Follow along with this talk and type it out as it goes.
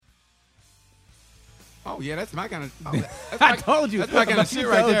Oh yeah, that's my kind of. I told you. That's my kind of shit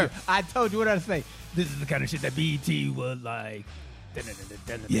right there. I told you what I say. This is the kind of shit that BET would like.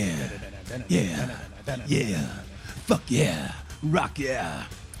 Yeah. Fuck yeah. Rock yeah.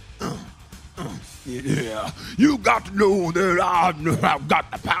 Yeah. You got to know that I've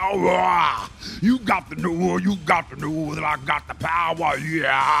got the power. You got to know that I got the power,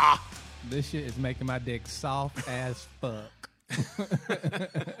 yeah. This shit is making my dick soft as fuck.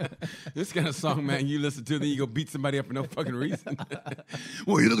 This kind of song, man, you listen to, then you go beat somebody up for no fucking reason.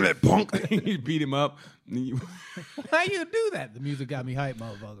 Well, you look at that punk. You beat him up. Why you do that? The music got me hyped,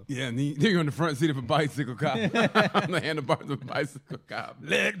 motherfucker. Yeah, and then you're on the front seat of a bicycle cop. On the handlebars of a bicycle cop.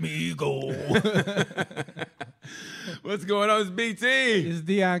 Let me go. What's going on? It's BT. It's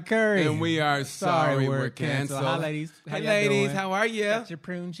Deion Curry. And we are sorry we're canceled. Hi, ladies. How Hey, y'all ladies, doing? how are you? Got your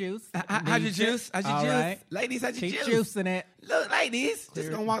prune juice? How's your juice? How's your All juice? right. Ladies, how's your Keep juice? juicing it. Look, ladies,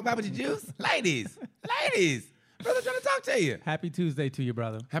 just gonna walk by with your juice. Ladies, brother, trying to talk to you. Happy Tuesday to you,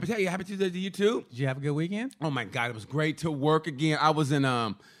 brother. Happy Tuesday to you too. Did you have a good weekend? Oh my God, it was great to work again. I was in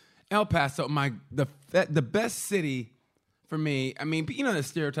El Paso, the best city for me. I mean, you know the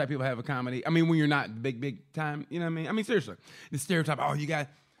stereotype people have of comedy. I mean, when you're not big time, you know what I mean? I mean, seriously, the stereotype. Oh, you got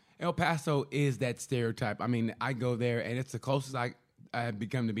El Paso is that stereotype. I mean, I go there and it's the closest I have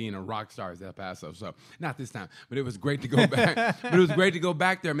become to being a rock star is El Paso. So not this time, but it was great to go back. But it was great to go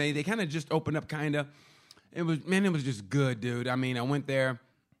back there, man. They kind of just opened up, kind of. It was just good, dude. I mean, I went there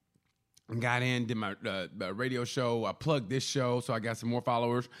and got in, did my radio show. I plugged this show, so I got some more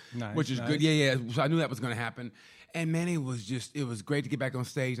followers, which is good. Yeah. So I knew that was going to happen. And man, it was great to get back on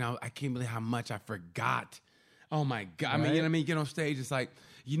stage. Now I can't believe how much I forgot. Oh my God! Right? I mean, you know what I mean? You get on stage, it's like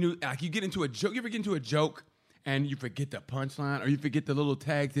you get into a joke. You ever get into a joke and you forget the punchline, or you forget the little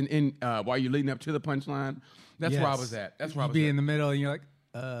tags in while you're leading up to the punchline? That's where I was at. That's where I was. You be in the middle, and you're like,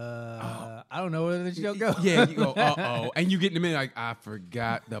 I don't know where the joke goes. Yeah, you go, and you get in the middle like, I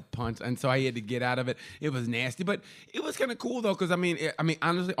forgot the punch, and so I had to get out of it. It was nasty, but it was kind of cool though, because I mean,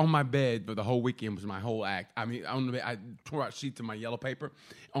 honestly, on my bed for the whole weekend was my whole act. I mean, on the bed, I tore out sheets of my yellow paper.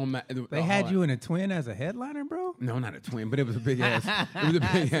 They had you in a twin as a headliner, bro? No, not a twin, but it was a big ass. It was a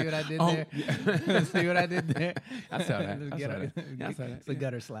big See what I did there? Yeah. See what I did there? I saw that. I saw that. It's a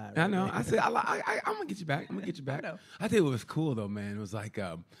gutter slide. I know. I said, I'm gonna get you back. I'm gonna get you back. I tell you what was cool though, man. It was like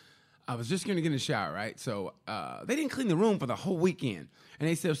I was just gonna get in the shower, right? So they didn't clean the room for the whole weekend, and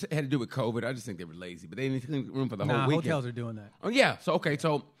they said it had to do with COVID. I just think they were lazy, but they didn't clean the room for the whole weekend. Hotels are doing that. Oh yeah. So it's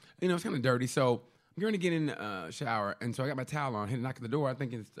kind of dirty. So I'm going to get in the shower, and so I got my towel on, hit a knock at the door. I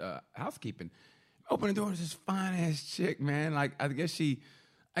think it's housekeeping. Open the door, it's this fine ass chick, man. Like I guess she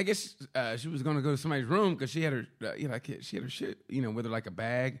was going to go to somebody's room because she had her she had her shit, with her like a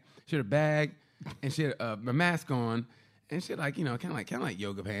bag. She had a bag, and she had a mask on, and she had like kind of like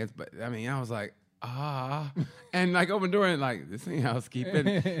yoga pants. But I mean, I was like, and like open the door and like, this ain't housekeeping.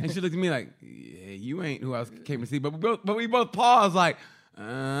 And she looked at me like, yeah, you ain't who I came to see. But we both paused like.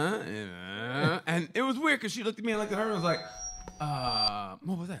 And it was weird because she looked at me and looked at her and was like,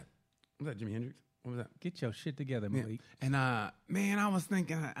 what was that? Was that Jimi Hendrix? What was that? Get your shit together, Malik. Yeah. And man, I was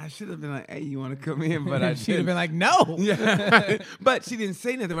thinking I should have been like, hey, you want to come in? But I should have been like, no. Yeah. But she didn't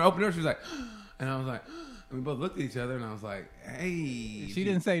say nothing. When I opened her, she was like, and I was like, and we both looked at each other, and I was like, hey. She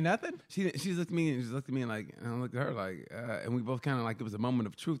didn't say nothing? She looked at me, and she looked at me, and like, and I looked at her, like, and we both kind of like, it was a moment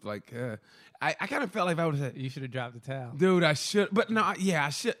of truth. Like, I kind of felt like if I would have said, you should have dropped the towel. Dude, I should. But no, I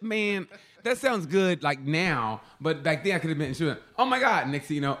should. Man, that sounds good, like now, but back then I could have been, oh my God, next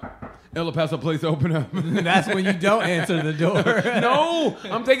thing you know, El Paso place open up. That's when you don't answer the door. No,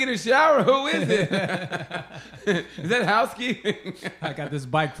 I'm taking a shower. Who is it? Is that housekeeping? I got this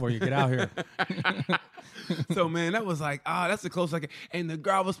bike for you. Get out here. So, man, that was like, that's the closest I can. And the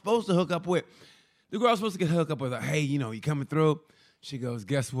girl I was supposed to hook up with, like, hey, you coming through? She goes,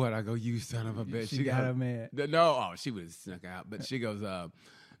 guess what? I go, you son of a bitch. She got her man. No, she would have snuck out. But she goes,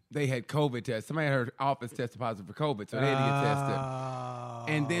 they had COVID tests. Somebody at her office tested positive for COVID, so they had to get tested.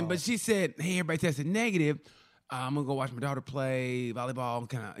 And then, but she said, hey, everybody tested negative. I'm going to go watch my daughter play volleyball,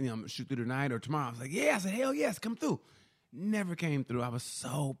 kind of, shoot through tonight or tomorrow. I was like, yeah. I said, hell yes, come through. Never came through. I was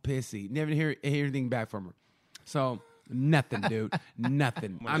so pissy. Never hear anything back from her. So, nothing, dude.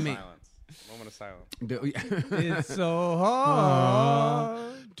 Nothing. Moment of silence. Dude, it's so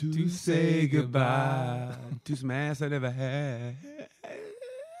hard to say goodbye to some ass I never had.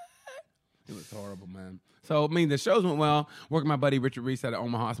 It was horrible, man. So, I mean, the shows went well. Working with my buddy Richard Reese out of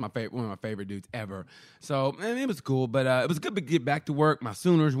Omaha. It's one of my favorite dudes ever. So, man, it was cool. But it was good to get back to work. My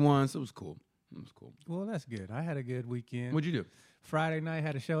Sooners won, so it was cool. Well, that's good. I had a good weekend. What'd you do? Friday night,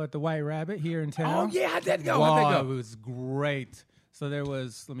 had a show at the White Rabbit here in town. Oh, yeah, I did go. Wow, it was great. So there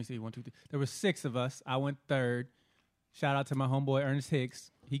was, let me see, 1, 2, 3. There was 6 of us. I went third. Shout out to my homeboy Ernest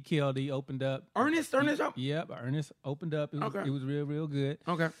Hicks. He killed. He opened up. Ernest. Yep, Ernest opened up. It was real, real good.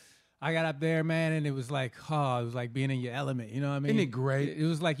 Okay. I got up there, man, and it was like, it was like being in your element. You know what I mean? Isn't it great? It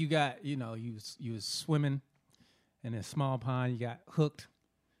was like you got, you was swimming in a small pond. You got hooked,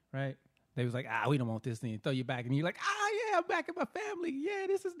 right? They was like, we don't want this thing. Throw you back, and you're like, yeah, I'm back in my family. Yeah,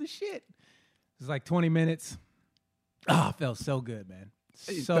 this is the shit. It was like 20 minutes. It felt so good, man.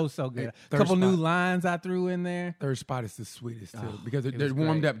 So good. A couple new lines I threw in there. Third spot is the sweetest too because it they're was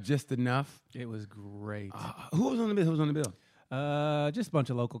warmed great. up just enough. It was great. Who was on the bill? Just a bunch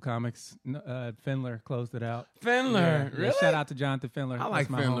of local comics. Fendler closed it out. Fendler, Yeah, really? shout out to Jonathan Fendler. I like That's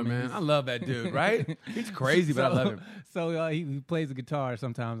my Fendler, homie. man. I love that dude. Right? He's crazy, but I love him. So he plays the guitar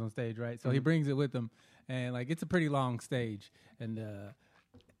sometimes on stage, right? So he brings it with him, and like it's a pretty long stage, and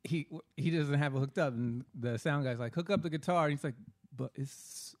he doesn't have it hooked up, and the sound guy's like, hook up the guitar, and he's like, but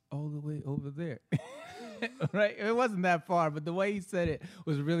it's all the way over there. Right? It wasn't that far, but the way he said it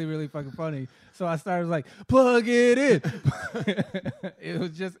was really, really fucking funny. So I started like, plug it in.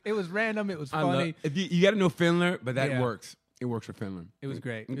 It was random. It was funny. If you got to know Fendler, but that Yeah. works. It works for Fendler. It was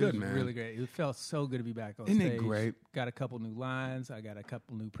great. It Good, was man. really great. It felt so good to be back on Isn't stage. it great? Got a couple new lines. I got a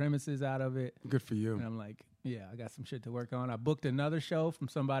couple new premises out of it. Good for you. And I'm like, yeah, I got some shit to work on. I booked another show from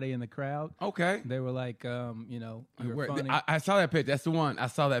somebody in the crowd. Okay. They were like, you're funny. I saw that pic. That's the one. I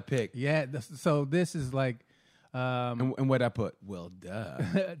saw that pic. Yeah. So this is like, And what I put? Well, duh.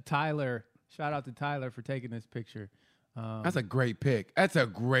 Tyler. Shout out to Tyler for taking this picture. That's a great pic. That's a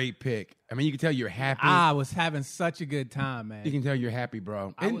great pic. I mean, you can tell you're happy. I was having such a good time, man. You can tell you're happy,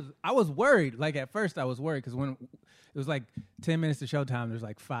 bro. I was worried. Like at first, I was worried because when it was like 10 minutes to showtime, there's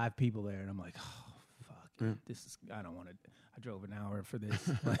like 5 people there, and I'm like, oh fuck, this is. I don't want to. I drove an hour for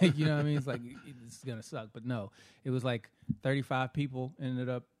this. Like, you know what I mean? It's like this is gonna suck. But no, it was like 35 people ended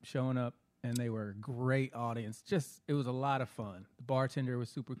up showing up, and they were a great audience. It was a lot of fun. The bartender was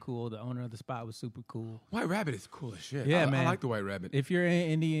super cool. The owner of the spot was super cool. White Rabbit is cool as shit. Yeah, I man. like the White Rabbit. If you're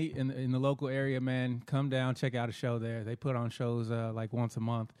in the local area, man, come down, check out a show there. They put on shows like once a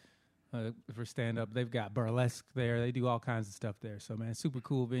month for stand-up. They've got burlesque there. They do all kinds of stuff there. So, man, super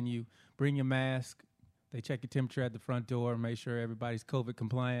cool venue. Bring your mask. They check your temperature at the front door, make sure everybody's COVID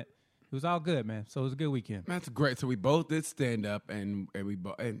compliant. It was all good, man. So it was a good weekend. That's great. So we both did stand up, and we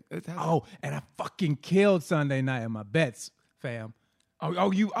both. And And I fucking killed Sunday night in my bets, fam.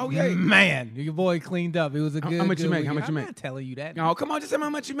 yeah. Man, your boy cleaned up. It was a good. How much you good make? How weekend. much you I'm make? not telling you that. Oh, come on, just tell me how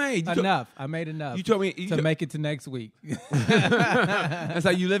much you made. Enough. I made enough. You told me to make it to next week. That's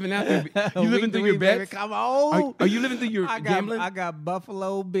how you living out there. You living Week to through your week, baby. bets? Come on. Are you living through your gambling? I got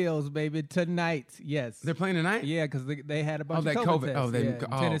Buffalo Bills, baby, tonight. Yes. They're playing tonight. Yeah, because they had a bunch that of COVID. tests in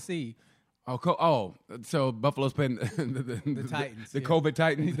Oh. Tennessee. So Buffalo's playing the Titans, the yeah. COVID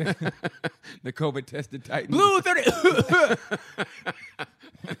Titans, the COVID tested Titans. Blue 30.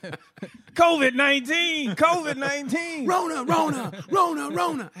 COVID-19.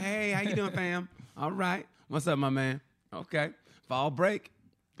 Rona. Hey, how you doing, fam? All right. What's up, my man? Okay. Fall break.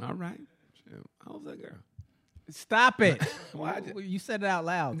 All right. Shoot. How was that girl? Stop it. Why? You said it out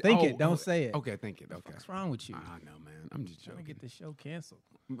loud. Think it. Don't say it. Okay, think it. Okay. What's wrong with you? I know, man. I'm just I'm going to joking. get this show canceled.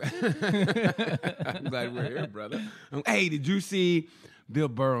 I'm glad we're here, brother. Hey, did you see Bill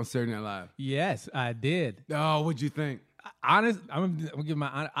Burr on Saturday Night Live? Yes, I did. Oh, what'd you think? I'm gonna give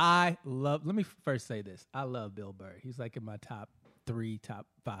my honor. Let me first say this. I love Bill Burr. He's like in my top 3, top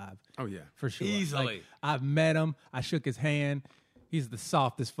 5. Oh, yeah. For sure. Easily. Like, I've met him. I shook his hand. He's the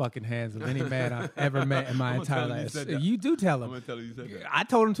softest fucking hands of any man I've ever met in my I'm gonna entire tell him you life. said that. You do tell I'm him. going to tell you you said that. I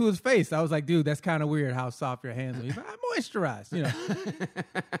told him to his face. I was like, dude, that's kind of weird how soft your hands are. He's like, I'm moisturized, you know.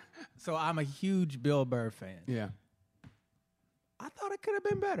 So I'm a huge Bill Burr fan. Yeah. I thought it could have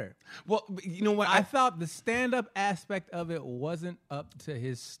been better. Well, you know what? I thought the stand-up aspect of it wasn't up to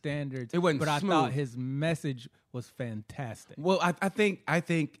his standards. It wasn't but I smooth. thought his message was fantastic. Well, I think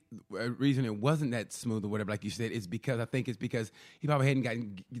a reason it wasn't that smooth or whatever, like you said, is because he probably hadn't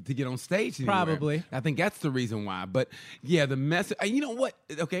gotten to get on stage anywhere. Probably. I think that's the reason why. But yeah, the message. You know what?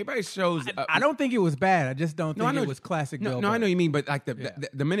 Okay, everybody shows. I don't think it was bad. I just don't No, I think know it was classic Bill No, Burr. I know what you mean, but like Yeah.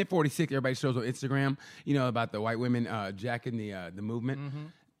 the minute 46, everybody shows on Instagram. You know about the white women jacking the movement. Mm-hmm.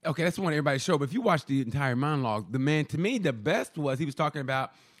 Okay, that's the one everybody showed. But if you watch the entire monologue, the man to me the best was he was talking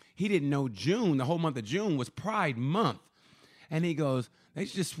about he didn't know June, the whole month of June was Pride Month. And he goes, they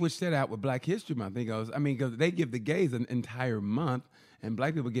should just switch that out with Black History Month. He goes, because they give the gays an entire month, and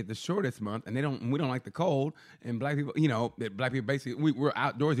black people get the shortest month, and we don't like the cold, and black people, black people basically we're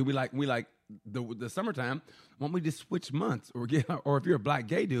outdoorsy. We like the summertime. Why don't we just switch months, or if you're a black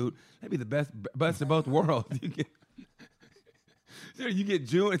gay dude, that'd be the best of both worlds. You get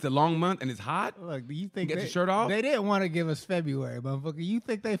June, it's a long month, and it's hot. Look, do you think Get your shirt off? They didn't want to give us February, motherfucker. You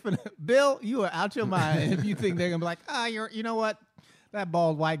think they finna Bill? You are out your mind if you think they're gonna be like, you know what? That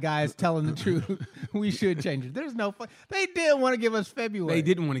bald white guy is telling the truth. We should change it. There's no. They didn't want to give us February. They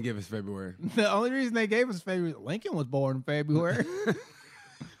didn't want to give us February. The only reason they gave us February, Lincoln was born in February.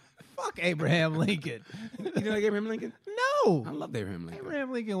 Fuck Abraham Lincoln. You know like Abraham Lincoln? No. I love Abraham Lincoln.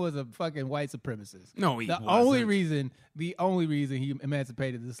 Abraham Lincoln was a fucking white supremacist. No, he the wasn't. only reason he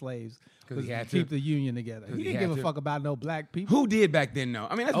emancipated the slaves was he to had keep to? the Union together. He he didn't had give a to? fuck about no black people. Who did back then, though?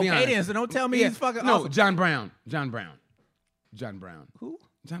 I mean, let's be honest. Okay, then, so don't tell me he's fucking No, awesome. John Brown. John Brown. Who?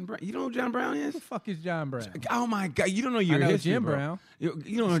 John Brown. You know who John Brown is? Who the fuck is John Brown? Oh my God! You don't know your I know history, Jim bro. Brown.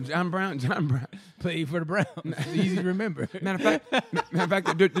 You don't know John Brown. John Brown. Played for the Browns. It's easy to remember. Matter of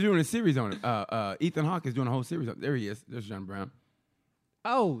fact, they're doing a series on it. Ethan Hawke is doing a whole series. There he is. There's John Brown.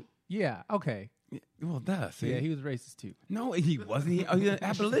 Oh, yeah. Okay. Well, duh. See? Yeah, he was racist too. No, he wasn't. He's an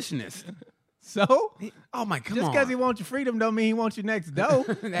abolitionist. So? Oh my, come Just on. because he wants your freedom don't mean he wants you next door.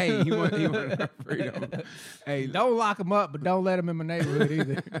 Hey, he wanted freedom. Hey, Don't lock him up, but don't let him in my neighborhood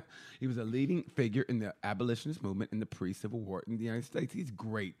either. he was a leading figure in the abolitionist movement in the pre-Civil War in the United States. He's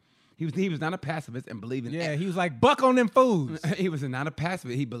great. He was not a pacifist and believed in Yeah, he was like, buck on them fools. He was not a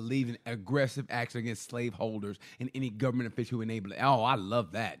pacifist. He believed in aggressive action against slaveholders and any government official who enabled it. Oh, I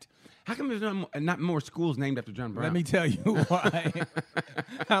love that. How come there's not more schools named after John Brown? Let me tell you why.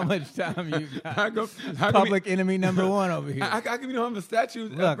 How much time you got? How come Public enemy number one over here. How come you don't have a statue?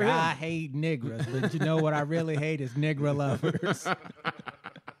 Look, for him? I hate niggas, but you know what I really hate is nigger lovers.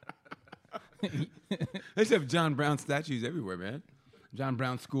 They should have John Brown statues everywhere, man. John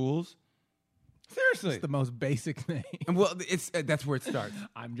Brown schools. Seriously. It's the most basic name. And well, that's where it starts.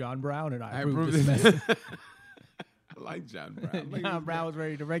 I'm John Brown, and I I approve approve this this. message. I like John Brown. John Brown was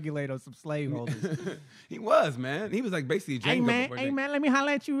ready to regulate on some slaveholders. He was, man. He was like basically Django. Hey man, let me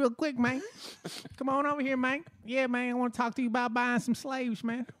holler at you real quick, man. Come on over here, man. Yeah, man, I want to talk to you about buying some slaves,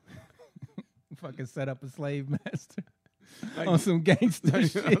 man. Fucking set up a slave master on some gangster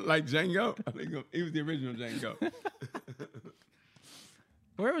shit. Like Django. I think he was the original Django.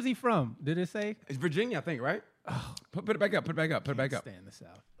 Where was he from? Did it say? It's Virginia, I think, right? Put it back up. Put it back up. Put it back up. Stand this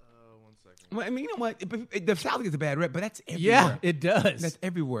out. 1 second. Well, I mean, you know what? The South gets a bad rep, but that's everywhere. Yeah, it does. That's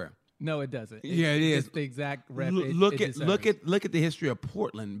everywhere. No, it doesn't. Yeah, it is. It's the exact rep. Look at the history of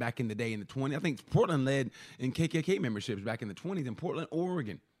Portland back in the day in the 20s. I think Portland led in KKK memberships back in the 20s in Portland,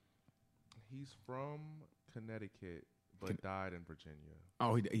 Oregon. He's from Connecticut, but died in Virginia.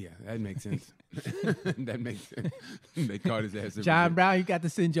 Oh, yeah, that makes sense. That makes sense. They caught his ass. John Brown, you got to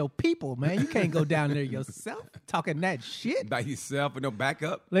send your people, man. You can't go down there yourself talking that shit. by yourself with no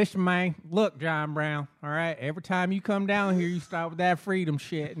backup. Listen, man. Look, John Brown. All right. Every time you come down here, you start with that freedom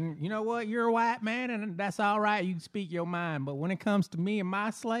shit. And you know what? You're a white man, and that's all right. You can speak your mind. But when it comes to me and my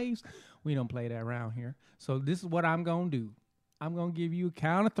slaves, we don't play that around here. So this is what I'm going to do. I'm going to give you a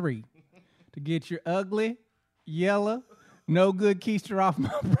count of 3 to get your ugly, yellow, no good keister off my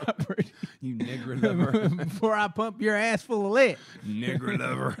property. You nigger lover. Before I pump your ass full of lead. Nigger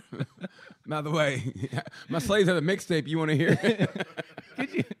lover. By the way, my slaves have a mixtape. You want to hear?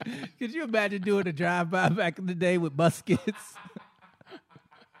 Could you imagine doing a drive-by back in the day with muskets?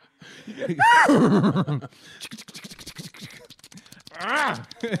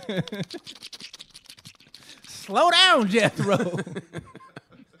 Slow down, Jethro.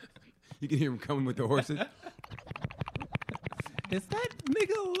 You can hear him coming with the horses. Is that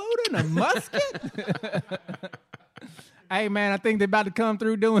nigga loading a musket? Hey, man, I think they're about to come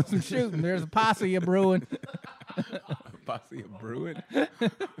through doing some shooting. There's a posse of brewing. Posse of brewing.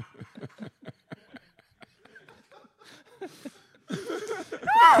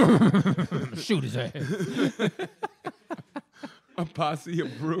 Shoot his ass. A posse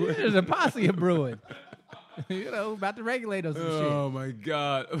of brewing. There's a posse of brewing. You know, about to regulate us some Oh my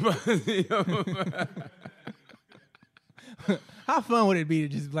God. A posse of- shit. How fun would it be to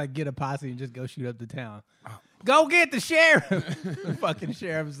just like get a posse and just go shoot up the town? Go get the sheriff. The fucking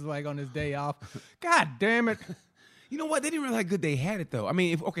sheriff is like on his day off. God damn it. You know what? They didn't realize how good they had it, though. I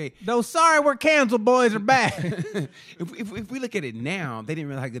mean, Those sorry we're canceled boys are back. if we look at it now, they didn't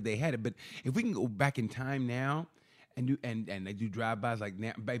realize how good they had it. But if we can go back in time now and do and they do drive-bys like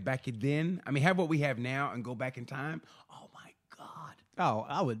now, back then, I mean, have what we have now and go back in time. Oh my God! Oh,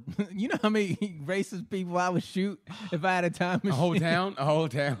 I would. You know how many racist people I would shoot if I had a time machine? A whole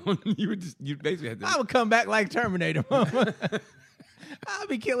town. You basically had to. I would come back like Terminator. I'll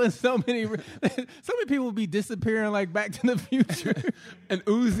be killing so many people will be disappearing like Back to the Future. An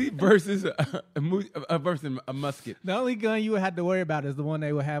Uzi versus versus a musket. The only gun you would have to worry about is the one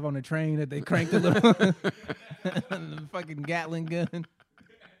they would have on the train that they cranked a little the fucking Gatling gun.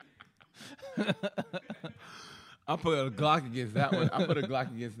 I'll put a Glock against that one. I'll put a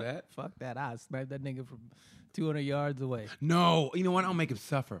Glock against that. Fuck that. I'll snipe that nigga from 200 yards away. No, you know what? I'll make him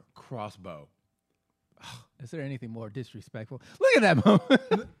suffer. Crossbow. Is there anything more disrespectful? Look at that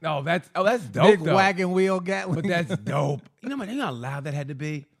moment. No, that's dope. Big though. wagon wheel Gatling. But that's dope. You know how loud that had to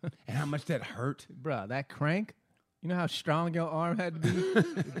be, and how much that hurt. Bruh, that crank. You know how strong your arm had to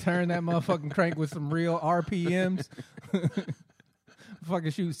be to turn that motherfucking crank with some real RPMs?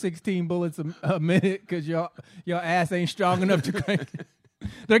 Fucking shoot 16 bullets a minute because your ass ain't strong enough to crank it.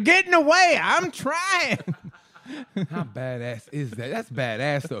 They're getting away. I'm trying. How badass is that? That's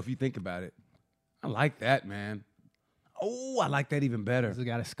badass, though, if you think about it. I like that, man. Oh, I like that even better. They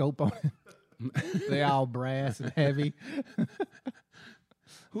got a scope on it. They all brass and heavy.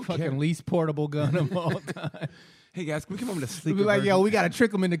 Who Fucking cares? least portable gun of all time. Hey, guys, can we come over to We sleep? be like, yo, we got to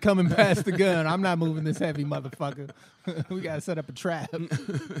trick them into coming past the gun. I'm not moving this heavy motherfucker. We got to set up a trap.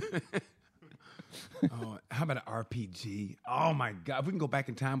 Oh, how about an RPG? Oh, my God. If we can go back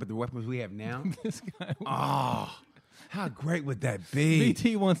in time with the weapons we have now. This guy. Oh, how great would that be?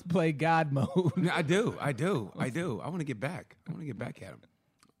 BT wants to play God mode. No, I do. I want to get back. I want to get back at him.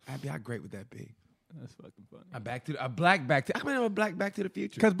 How great would that be? That's fucking funny. A black back to. I mean, I'm a black Back to the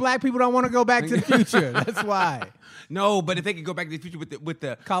Future. Because black people don't want to go back to the future. That's why. No, but if they could go back to the future with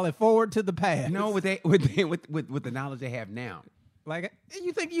the Call it forward to the past. no with the knowledge they have now. Like,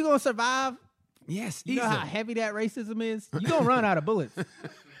 you think you going to survive? Yes, You know easy. how heavy that racism is? You going to run out of bullets.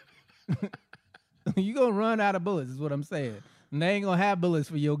 You going to run out of bullets is what I'm saying. And they ain't going to have bullets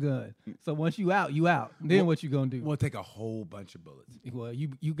for your gun. So once you out, you out. Then what you going to do? We'll take a whole bunch of bullets. Well,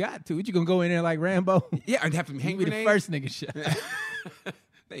 you got to. What, you going to go in there like Rambo? Yeah, I'd have some You hand be the grenades. first nigga shot.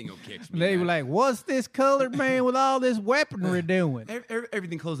 They ain't gonna catch me. They were man. like, what's this colored man with all this weaponry doing?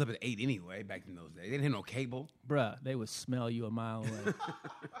 Everything closed up at 8 anyway. Back in those days, they didn't have no cable. Bruh, they would smell you a mile away.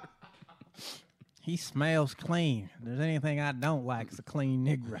 He smells clean. If there's anything I don't like, it's a clean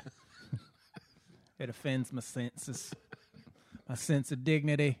nigger. It offends my senses. My sense of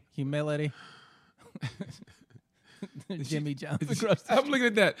dignity, humility. Jimmy John's. I'm looking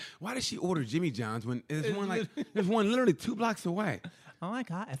at that. Why did she order Jimmy John's when there's one literally 2 blocks away? Oh my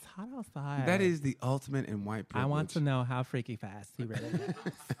God, it's hot outside. That is the ultimate in white privilege. I want to know how freaky fast he really is.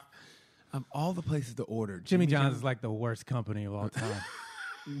 Of all the places to order, Jimmy John's is like the worst company of all time.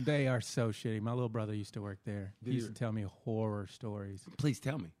 They are so shitty. My little brother used to work there. He used to tell me horror stories. Please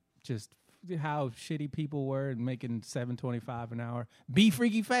tell me. Just how shitty people were and making $7.25 an hour. Be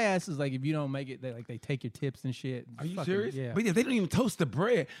freaky fast is like if you don't make it, they take your tips and shit. Are you Fucking- serious? Yeah. But yeah, they don't even toast the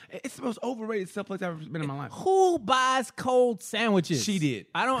bread. It's the most overrated someplace I've ever been in my life. Who buys cold sandwiches? She did.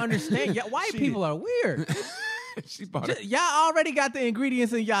 I don't understand. White She people did. are weird. She bought it. Y'all already got the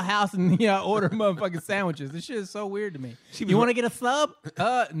ingredients in y'all house and y'all order motherfucking sandwiches. This shit is so weird to me. You want to get a sub?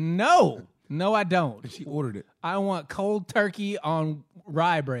 No. No, I don't. She ordered it. I want cold turkey on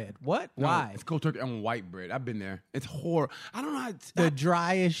rye bread. What? No, Why? It's cold turkey on white bread. I've been there. It's horrible. I don't know how it's The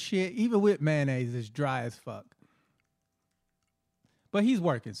driest shit, even with mayonnaise, is dry as fuck. But he's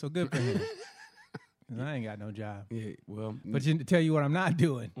working, so good for him. 'Cause I ain't got no job. Yeah, well, But to tell you what I'm not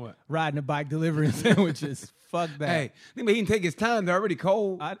doing. What? Riding a bike delivering sandwiches. Fuck that. hey, he can take his time. They're already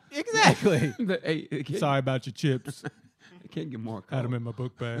cold. Exactly. Hey, it can't, Sorry about your chips. it can't get more Had cold. them in my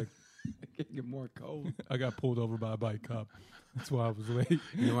book bag. It can't get more cold. I got pulled over by a bike cop. That's why I was late.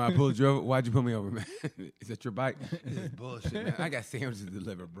 You know why I pulled you over? Why'd you pull me over, man? Is that your bike? This is bullshit, man. I got sandwiches to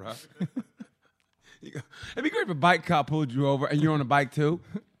deliver, bro. It'd be great if a bike cop pulled you over and you're on a bike too.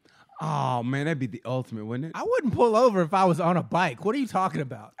 Oh man, that'd be the ultimate, wouldn't it? I wouldn't pull over if I was on a bike. What are you talking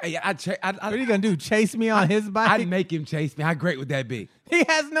about? Hey, What are you gonna do? Chase me on his bike? I'd make him chase me. How great would that be? He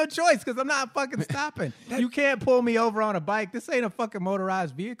has no choice because I'm not fucking stopping. You can't pull me over on a bike. This ain't a fucking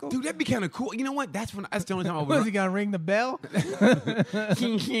motorized vehicle. Dude, that'd be kind of cool. You know what? That's the only time I What is would. he gonna ring the bell?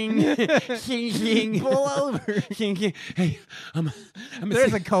 King, king, king, king. Pull over. King, king. Hey, I'm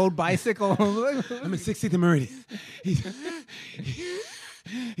There's a cold bicycle. I'm in 60th and Meridian.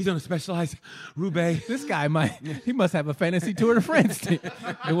 He's on a specialized Roubaix. This guy he must have a fantasy Tour de France team.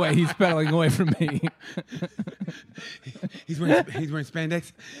 The way he's pedaling away from me. He's wearing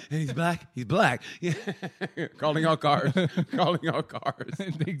spandex and he's black. He's black. Yeah. Calling all cars. Calling all cars.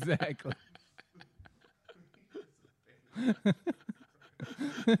 Exactly.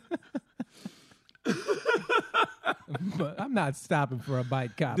 But I'm not stopping for a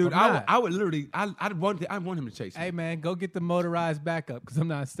bike cop. Dude, I'm not. I would literally, I want him to chase me. Hey man, go get the motorized backup because I'm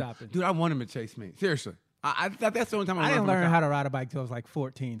not stopping. Dude, I want him to chase me. Seriously. That's the only time I didn't run learn from a how cop. to ride a bike till I was like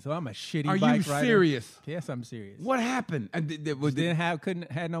 14, so I'm a shitty Are bike you rider. serious? Yes, I'm serious. What happened?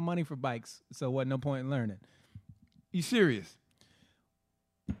 Had no money for bikes, so wasn't no point in learning. You serious?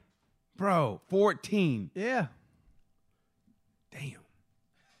 Bro, 14. Yeah. Damn.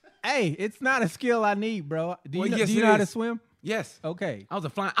 Hey, it's not a skill I need, bro. Do Well, you, yes, do you it know how to is. swim? Yes. Okay.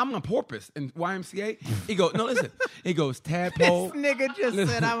 I'm a porpoise in YMCA. It goes, no, listen. It goes tadpole. This nigga just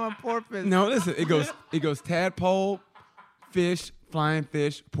said I'm a porpoise. No, listen. It goes tadpole, fish, flying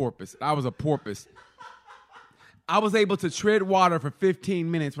fish, porpoise. I was a porpoise. I was able to tread water for 15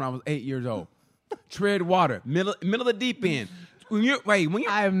 minutes when I was 8 years old. Tread water, middle of the deep end. When you're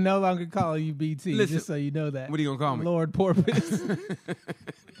I am no longer calling you BT, Listen, just so you know that. what are you gonna call me? Lord Porpoise.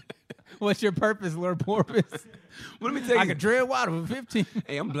 What's your purpose, Lord Porpoise? Well, let me tell you. I can tread water for 15.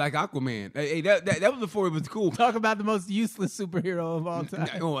 Hey, I'm Black Aquaman. Hey, that was before it was cool. Talk about the most useless superhero of all time.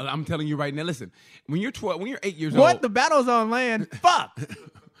 Oh, well, I'm telling you right now. Listen, when you're 8 years What? old, The battle's on land? Fuck.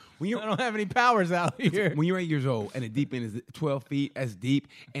 when I you're don't have any powers out here. when you're 8 years old and the deep end is 12 feet as deep,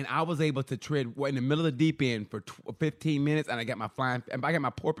 and I was able to tread in the middle of the deep end for 15 minutes, and I got my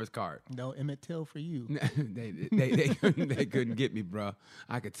porpoise card. No Emmett Till for you. they couldn't get me, bro.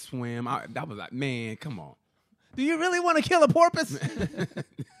 I could swim. That was like, man, come on. Do you really want to kill a porpoise?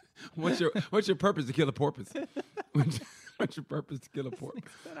 What's your purpose to kill a porpoise? What's your purpose to kill a porpoise?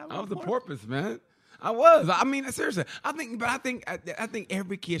 I was a porpoise, man. I was. I mean, seriously. I think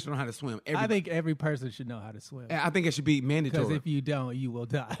every kid should know how to swim. I think every person should know how to swim. I think it should be mandatory. Because if you don't, you will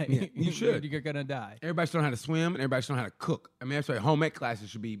die. Yeah, you should. You're going to die. Everybody should know how to swim, and everybody should know how to cook. I mean, that's why home ec classes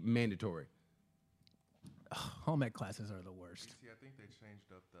should be mandatory. Home ec classes are the worst. See, I think they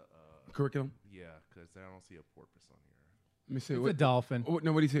changed up the Curriculum. yeah, because I don't see a porpoise on here. Let me see. It's a dolphin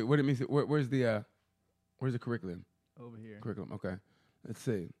No, what do you say? What it means? Where's the curriculum? over here. Curriculum. Okay. Let's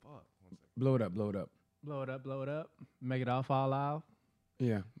see. Fuck. One second. Blow it up. Blow it up. Blow it up. Make it all fall out.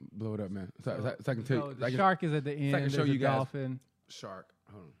 Yeah. Blow it up, man. So I can tell So you. the I can- shark is at the end. can show There's you a guys. dolphin. Shark.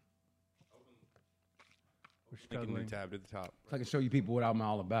 Hold on. We're Make a new struggling. tab to the top. So I can show you people what I'm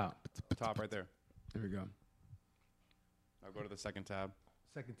all about. Top right there. There we go. Now go to the second tab.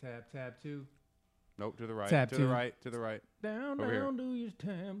 Second tab 2. Nope, to the right. Tab to two. the right. To the right. Down, Over here. down, do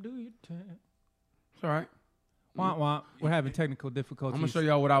your tab. It's all right. Womp womp. We're having technical difficulties. I'm gonna show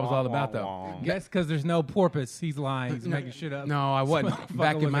y'all what I was all about, though. Wah, wah. Guess because there's no porpoise. He's lying. He's making shit up. No, I wasn't. This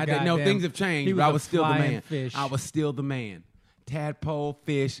Back motherfucker in was my a day, no, goddamn- things have he changed, was but I a was still the flying man. fish. I was still the man. Tadpole,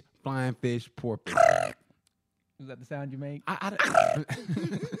 fish, flying fish, porpoise. Is that the sound you make?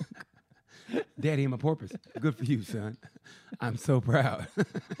 Daddy, I'm a porpoise. Good for you, son. I'm so proud.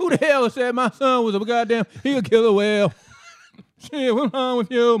 Who the hell said my son was a goddamn, he'll kill a whale? Shit, what's wrong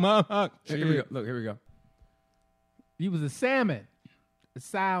with you, my Here we go. Look, here we go. He was a salmon. A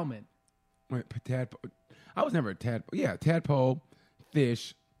salmon. Wait, tadpole. I was never a tadpole. Yeah, tadpole,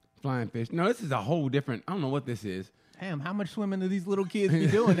 fish, flying fish. No, this is a whole different. I don't know what this is. Damn, how much swimming do these little kids be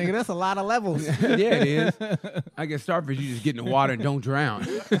doing, nigga? That's a lot of levels. Yeah, it is. I guess starfish, you just get in the water and don't drown.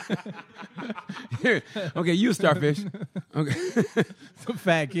 Here, okay, you a starfish. Okay. Some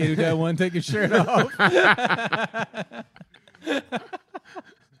fat kid who doesn't want to take his shirt off.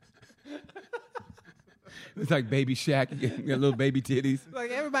 It's like Baby Shaq. You got little baby titties. Like,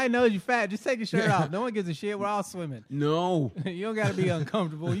 everybody knows you fat. Just take your shirt off. No one gives a shit. We're all swimming. No. You don't got to be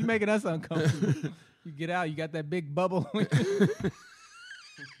uncomfortable. You making us uncomfortable. You get out. You got that big bubble.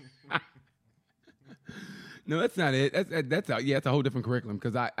 No, that's not it. That's it's a whole different curriculum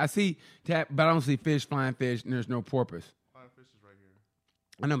because I see but I don't see fish, flying fish, and there's no porpoise. Flying fish is right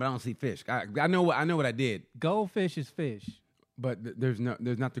here. I know, but I don't see fish. I know what I did, Goldfish is fish. but there's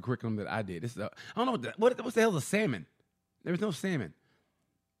not the curriculum that I did. This is I don't know what the hell is a salmon. There's no salmon.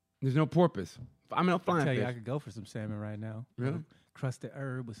 There's no porpoise. I mean, no I flying tell fish. you, I could go for some salmon right now. Really? Crusted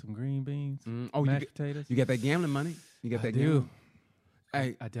herb with some green beans, Oh, mashed potatoes. you got that gambling money? You got I that do. gambling?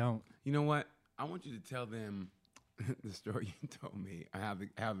 Hey, I don't. you know what? I want you to tell them the story you told me. How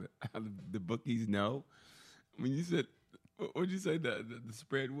the bookies know when you said what would you say the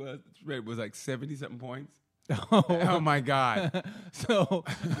spread was? The spread was like 70-something points. Oh my God! So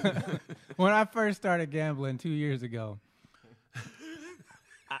when I first started gambling 2 years ago,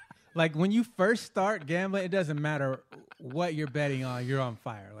 like when you first start gambling, it doesn't matter what you're betting on, you're on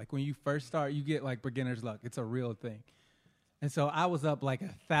fire. Like when you first start, you get like beginner's luck. It's a real thing. And so I was up like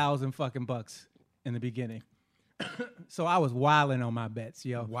 $1,000 fucking bucks in the beginning. So I was wilding on my bets,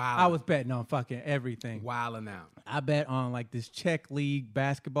 yo. Wildin'. I was betting on fucking everything. Wilding out. I bet on like this Czech league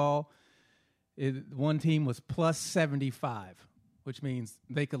basketball. one team was plus 75, which means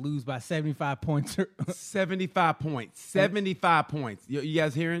they could lose by 75 points. 75 points. 75 points. You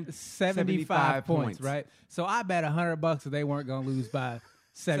guys hearing? 75 points, right? So I bet $100 that they weren't going to lose by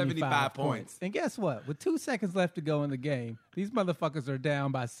 75 points. And guess what? With 2 seconds left to go in the game, these motherfuckers are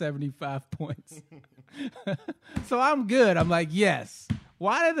down by 75 points. So I'm good. I'm like, yes.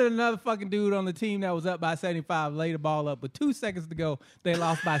 Why did another fucking dude on the team that was up by 75 lay the ball up with 2 seconds to go? They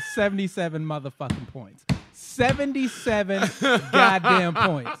lost by 77 motherfucking points. 77 goddamn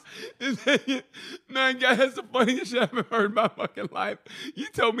points. Man, guys, that's the funniest shit I've ever heard in my fucking life. You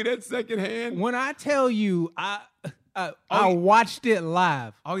told me that secondhand. When I tell you, I watched it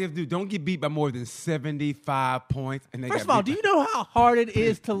live. All you have to do, don't get beat by more than 75 points. And they First of all, do you know how hard it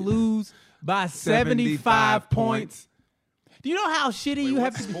is to lose by 75 points? Do you know how shitty you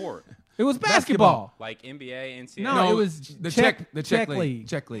have to be? Sport? It was basketball. Like NBA, NCAA? No, it was the Czech league.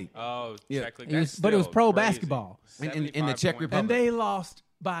 Czech league. Oh, Yeah. Czech league. But it was pro basketball. In the Czech Republic. And they lost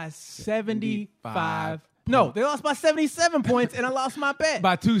by 75. No, they lost by 77 points, and I lost my bet.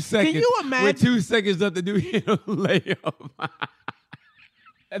 By 2 seconds. Can you imagine? With 2 seconds left to do hit a layup.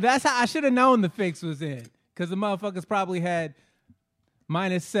 That's how I should have known the fix was in, because the motherfuckers probably had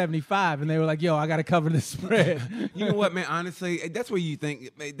minus 75, and they were like, "Yo, I got to cover the spread." You know what, man? Honestly, that's where you think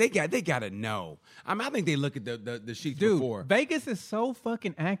they got to know. I mean, I think they look at the sheets Dude, before. Vegas is so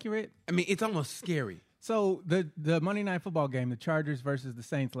fucking accurate. I mean, it's almost scary. So the Monday Night Football game, the Chargers versus the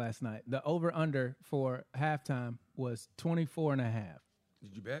Saints last night, the over-under for halftime was 24.5.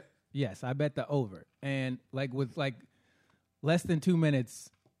 Did you bet? Yes, I bet the over. And with less than 2 minutes,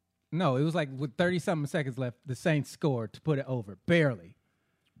 no, it was like with 30-something seconds left, the Saints scored to put it over, barely.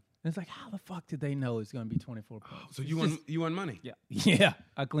 And it's like, how the fuck did they know it's going to be 24 points? So you won money? Yeah. Yeah,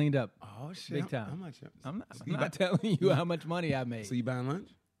 I cleaned up. Oh, shit. Big time. How much? I'm not telling you how much money I made. So you buying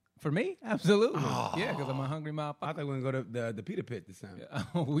lunch? For me? Absolutely. Yeah, because I'm a hungry motherfucker. I thought we were going to go to the Pita Pit this time.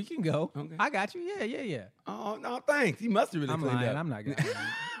 We can go. Okay. I got you. Yeah. Oh, no, thanks. You must have really I'm cleaned lying. up. I'm not going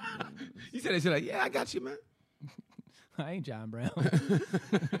You said that shit like, yeah, I got you, man. I ain't John Brown.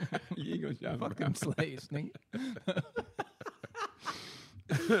 You ain't going to Fuck them slaves, nigga.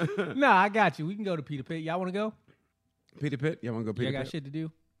 No, I got you. We can go to Peter Pit. Y'all want to go? Pita Pit? Y'all want to go Pita Y'all Pit? got shit to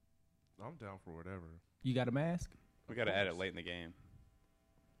do? I'm down for whatever. You got a mask? We got to edit late in the game.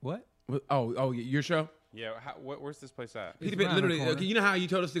 What? Oh, your show? Yeah, where's this place at? Pita It's Pit, around the literally. corner. Okay, you know how you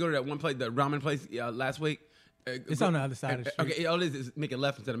told us to go to that one place, the ramen place last week? It's on the other side of the street. Okay, all it is make a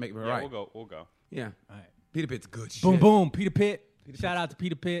left instead of making a Yeah, right. we'll go. Yeah. All right. Pita Pit's good shit. Boom, boom. Peter Pit. Shout out to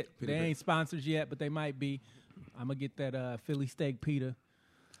Peter Pit. Peter They Pit. ain't sponsors yet, but they might be. I'm going to get that Philly steak pita.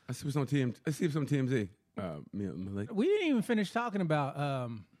 Let's see what's on TMZ. Let's see what's on TMZ. Malik. We didn't even finish talking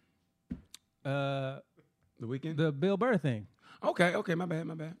about The weekend? the Bill Burr thing, Okay, my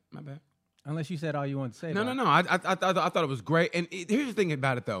bad. unless you said all you wanted to say. No. about it. I thought it was great. And here's the thing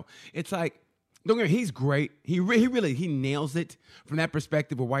about it, though. It's like, don't get me wrong, he's great. He nails it from that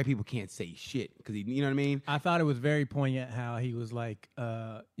perspective where white people can't say shit because you know what I mean. I thought it was very poignant how he was like,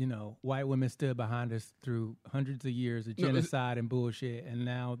 white women stood behind us through hundreds of years of genocide and bullshit, and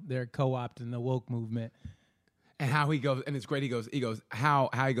now they're co-opting the woke movement. And how he goes, and it's great. He goes, how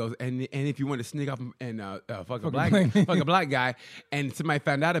he goes, and if you want to sneak off and fuck a black guy, and somebody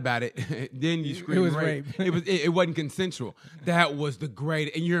found out about it, then you scream It was rape. rape. It wasn't consensual. That was the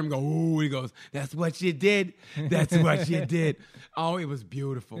great. And you hear him go, ooh, he goes, that's what you did. That's what you did. Oh, it was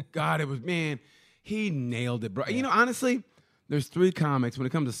beautiful. God, it was, man, he nailed it, bro. You know, honestly, there's 3 comics when it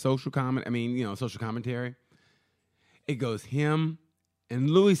comes to social commentary. It goes him. And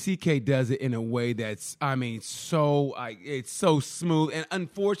Louis C.K. does it in a way that's, it's so smooth. And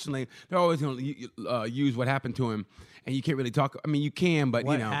unfortunately, they're always going to use what happened to him. And you can't really talk. I mean, you can, but,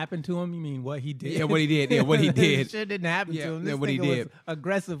 What happened to him? You mean what he did? Yeah, what he did. Yeah, what he did. Shit didn't happen to him. This what he nigga was did.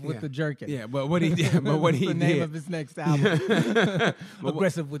 aggressive with Yeah. the jerking. Yeah, but what he did. But what That's he the did. name of his next album.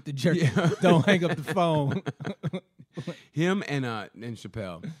 Aggressive with the jerking. Don't hang up the phone. Him and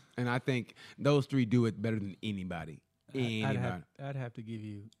Chappelle. And I think those 3 do it better than anybody. I'd have to give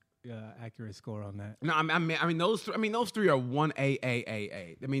you accurate score on that. No, I mean those 3 are 1A.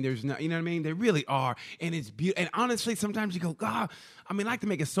 I mean, there's no, you know what I mean? They really are, and it's beautiful. And honestly, sometimes you go, God, I mean, I like to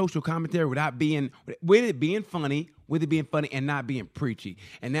make a social commentary with it being funny, and not being preachy,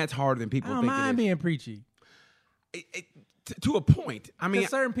 and that's harder than people I don't think mind it is. being preachy. To a point. I mean,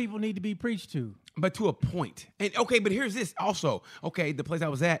 Because certain people need to be preached to. but to a point. And okay, but here's this also. Okay, the place I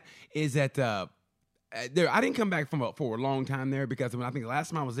was at is at. There, I didn't come back for a long time there because I think the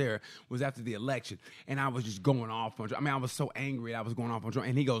last time I was there was after the election, and I was just going off on. I was so angry I was going off on.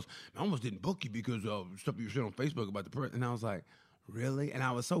 And he goes, "I almost didn't book you because of stuff you said on Facebook about the president." And I was like, really? And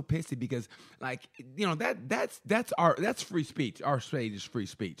I was so pissy because, like, you know, that's free speech. Our stage is free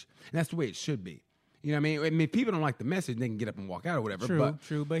speech, and that's the way it should be. You know what I mean? I mean, if people don't like the message, they can get up and walk out or whatever.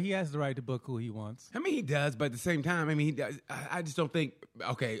 True, but he has the right to book who he wants. I mean, he does, but at the same time, I mean, he does. I just don't think.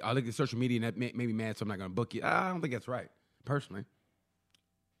 Okay, I look at social media and that made me mad, so I'm not going to book you. I don't think that's right, personally.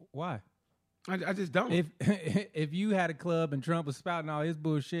 Why? I just don't. If you had a club and Trump was spouting all his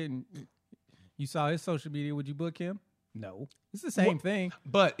bullshit and you saw his social media, would you book him? No, it's the same thing.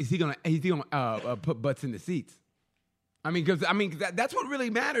 But is he gonna put butts in the seats? I mean, because that's what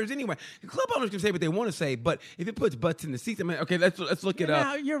really matters anyway. The club owners can say what they want to say, but if it puts butts in the seats, I mean, okay, let's look at.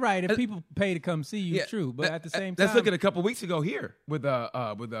 Now, you're right. If people pay to come see you, it's true. But at the same time, let's look at a couple weeks ago here with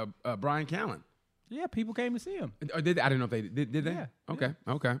Brian Callen. Yeah, people came to see him. Or I didn't know if they did. Did they? Yeah, Okay.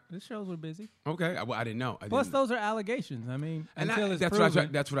 yeah. Okay. The shows were busy. Okay. Well, I didn't know. Plus, those are allegations. I mean, until it's that's proven.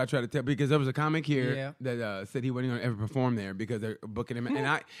 what I tried to tell, because there was a comic here Yeah. that said he wasn't going to ever perform there because they're booking him. And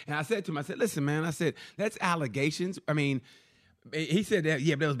I said to him, I said, listen, man, I said that's allegations. I mean. He said that,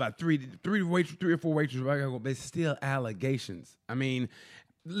 yeah, but there was about three or four waitresses. I go, but it's still allegations. I mean,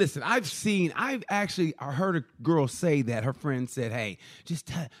 listen, I've actually heard a girl say that her friend said, hey, just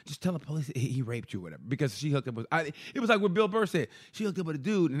tell the police he raped you or whatever, because she hooked up with, it was like what Bill Burr said. She hooked up with a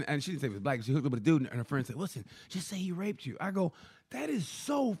dude, and she didn't say he was black. She hooked up with a dude, and her friend said, listen, just say he raped you. I go, that is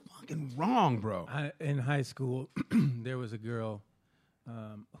so fucking wrong, bro. In high school, there was a girl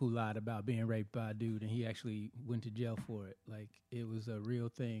who lied about being raped by a dude, and he actually went to jail for it. Like, it was a real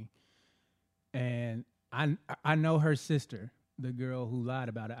thing. And I know her sister, the girl who lied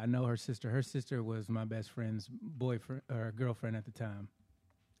about it. I know her sister. Her sister was my best friend's boyfriend or girlfriend at the time.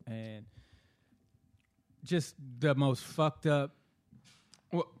 And just the most fucked up.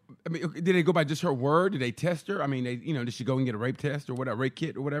 Well, I mean, did they go by just her word? Did they test her? I mean, did she go and get a rape test or a rape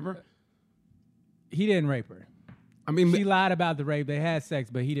kit or whatever? He didn't rape her. I mean, she lied about the rape. They had sex,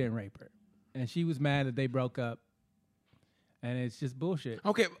 but he didn't rape her. And she was mad that they broke up. And it's just bullshit.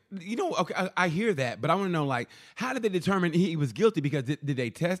 Okay, I hear that, but I want to know, like, how did they determine he was guilty? Because did they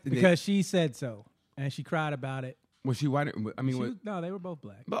test? Because she said so, and she cried about it. Was she white? I mean, no, they were both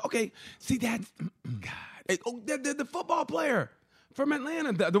black. But okay, see that's God. The football player from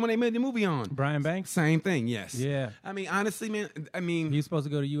Atlanta, the one they made the movie on, Brian Banks. Same thing, yes. Yeah. I mean, honestly, man. I mean, he was supposed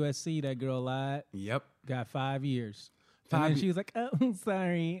to go to USC. That girl lied. Yep. Got 5 years. And she was like, "Oh,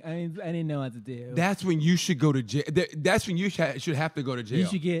 sorry, I didn't know what to do." That's when you should go to jail. That's when you should have to go to jail. You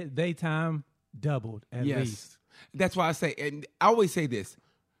should get daytime doubled at least. That's why I say, and I always say this: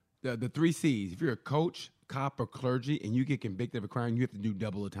 the 3 C's. If you're a coach, cop, or clergy, and you get convicted of a crime, you have to do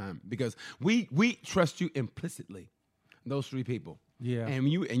double the time, because we trust you implicitly. Those 3 people. Yeah. And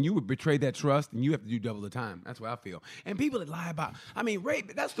you would betray that trust, and you have to do double the time. That's what I feel. And people that lie about, I mean,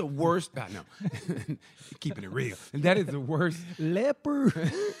 rape, that's the worst. I know. Keeping it real. That is the worst. Leper.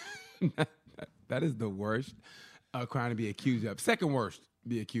 That is the worst crime to be accused of. Second worst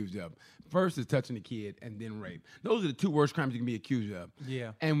be accused of. First is touching the kid, and then rape. Those are the 2 worst crimes you can be accused of.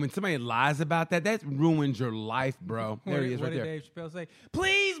 Yeah. And when somebody lies about that ruins your life, bro. There he is, right there. What did Dave Chappelle say?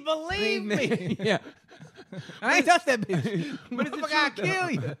 Please believe me. Yeah. I ain't touched that bitch. But it's I'll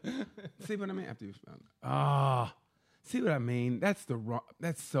kill you. See what I mean? After you see what I mean?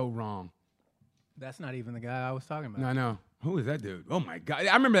 That's so wrong. That's not even the guy I was talking about. No, I know. Who is that dude? Oh my God.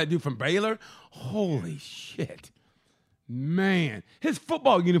 I remember that dude from Baylor. Holy shit. Man, his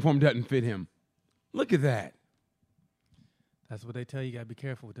football uniform doesn't fit him. Look at that. That's what they tell you. You got to be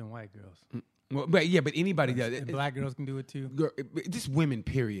careful with them white girls. Well, but anybody does. And black girls can do it too. Just women,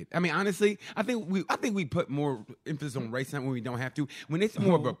 period. I mean, honestly, I think we put more emphasis on race when we don't have to. When it's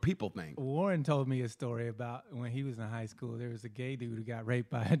more of a people thing. Warren told me a story about when he was in high school. There was a gay dude who got raped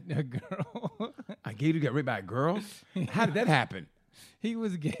by a girl. A gay dude got raped by a girl? How did that happen? He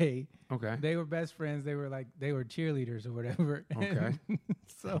was gay. Okay. They were best friends. They were cheerleaders or whatever. Okay.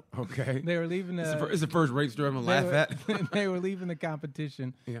 So okay. they were leaving it's the first rape story I'm gonna laugh at. They were leaving the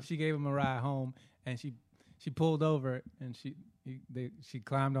competition. Yeah. She gave him a ride home, and she pulled over, and she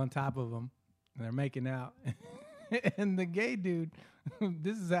climbed on top of him, and they're making out. And the gay dude,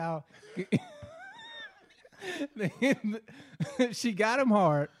 this is how she got him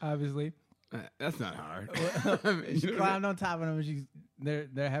hard, obviously. That's not hard. She climbed on top of him, and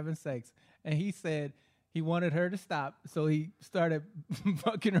they're having sex, and he said he wanted her to stop, so he started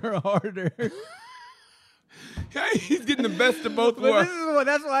fucking her harder. He's getting the best of both But worlds.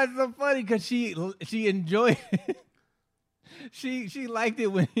 that's why it's so funny, because she enjoyed it. She liked it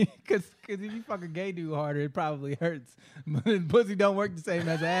when because if you fuck a gay dude harder, it probably hurts. But pussy don't work the same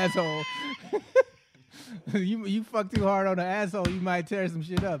as an asshole. You fuck too hard on the asshole, you might tear some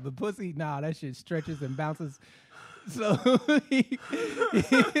shit up. But pussy, nah, that shit stretches and bounces So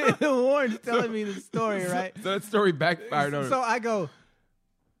Warren's telling me the story, right? So that story backfired on him. So I go,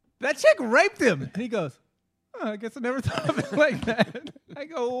 that chick raped him. And he goes, oh, I guess I never thought of it like that. I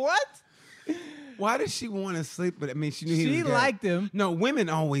go, what? Why does she want to sleep with him? I mean, she knew he She was gay. liked him. No, women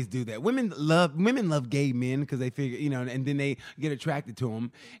always do that. Women love gay men because they figure, and then they get attracted to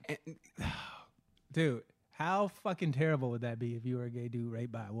them. And, Dude, how fucking terrible would that be if you were a gay dude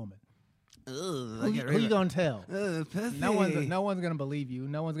raped by a woman? ugh, Who you gonna tell? pussy. No one's gonna believe you.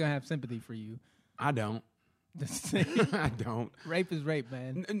 No one's gonna have sympathy for you. I don't. I don't. Rape is rape,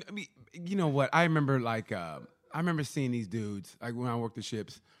 man. I mean, you know what? I remember I remember seeing these dudes like when I worked the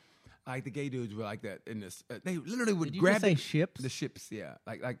ships. Like the gay dudes were like that in this. They literally would Did you grab just say the- ships? The ships, yeah,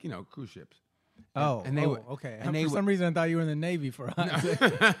 like cruise ships. Oh, and they would- okay. and they For would- some reason, I thought you were in the Navy for a hot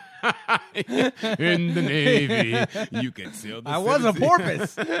second. In the Navy, you can sail the I was a seven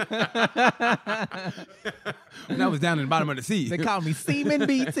porpoise. seas. When I was down in the bottom of the sea. They called me Seaman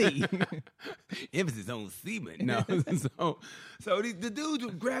BT. Emphasis on semen. No, so the dudes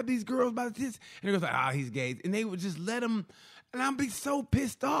would grab these girls by the tits, and it goes like, he's gay, and they would just let him, and I'd be so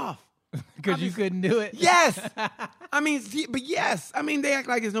pissed off. Because you couldn't do it. Yes, I mean, but yes, I mean they act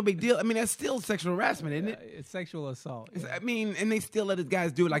like it's no big deal. I mean that's still sexual harassment, isn't it? It's sexual assault. I mean, and they still let these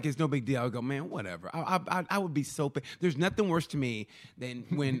guys do it like it's no big deal. I would go, man, whatever. I would be so pissed. There's nothing worse to me than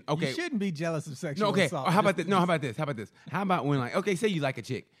when You shouldn't be jealous of sexual No, okay. assault. Or how about this? No, how about this? How about when say you like a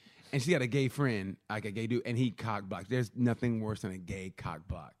chick and she got a gay friend, like a gay dude, and he cock blocked. There's nothing worse than a gay cock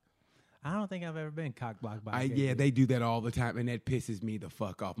block. I don't think I've ever been cock blocked by a gay dude. They do that all the time, and that pisses me the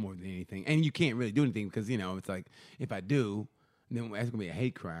fuck off more than anything. And you can't really do anything because it's like if I do, then that's gonna be a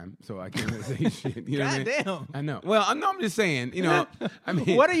hate crime. So I can't really say shit. You know what I mean? Goddamn. I know. Well, I'm just saying. I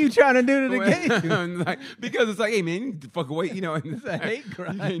mean, What are you trying to do to the gay dude? like, because it's like, hey man, you need to fuck away. It's a hate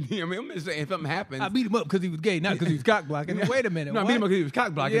crime. I mean, I'm just saying, if something happens, I beat him up because he was gay, not because he was cock blocking. Wait a minute. no, I what? beat him up because he was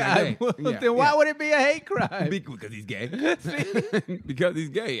cock blocking Yeah, that day. well, then why would it be a hate crime? Because he's gay. Because he's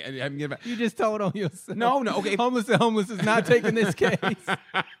gay. And I haven't given back. You just told on yourself. No, okay. Homeless and homeless is not taking this case.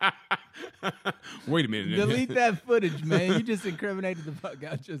 Wait a minute. Delete that footage, man. You just incriminated the fuck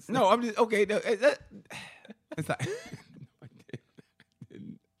out yourself. No, I'm just okay. No, it's like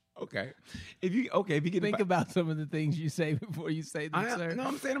okay. If you get Think about some of the things you say before you say them, sir. no,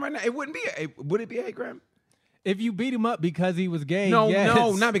 I'm saying it right now. It wouldn't be. Would it be a hate crime? If you beat him up because he was gay, No, yes.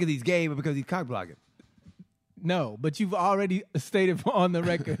 no, not because he's gay, but because he's cock blocking. No, but you've already stated on the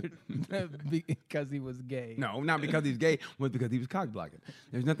record because he was gay. No, not because he's gay, but because he was cock blocking.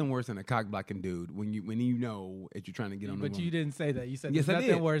 There's nothing worse than a cock blocking dude when you know that you're trying to get on the But woman. you didn't say that. You said Yes, there's I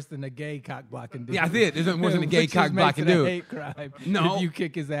nothing did. worse than a gay cock blocking dude. Yeah, I did. There's nothing worse than a gay Which cock just blocking makes it dude. a hate crime. No. If you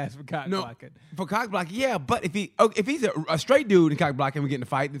kick his ass for cock No, blocking. for cock blocking, yeah. But if he's a straight dude and cock blocking, we get in a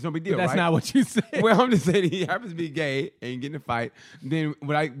fight. There's no big deal, That's right? not what you said. Well, I'm just saying he happens to be gay and get in a fight. Then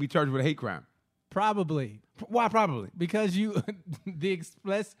would I be charged with a hate crime? Probably. Why? Probably. Because the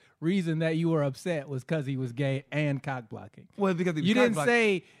express reason that you were upset was because he was gay and cock blocking. Well, because he was You cock didn't blocking.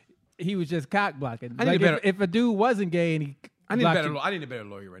 say he was just cock blocking. I need Like a better- if a dude wasn't gay and he I need a blocked better. you, I need a better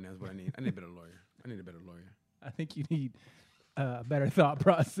lawyer right now. Is what I need. I need a better lawyer. I think you need a better thought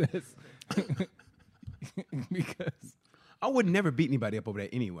process. Because I would never beat anybody up over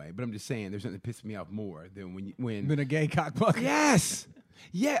that anyway. But I'm just saying, there's something that pisses me off more than when. been a gay cock blocker. Yes.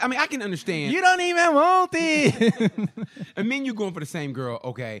 Yeah. I mean, I can understand. You don't even want it. And me and you going for the same girl,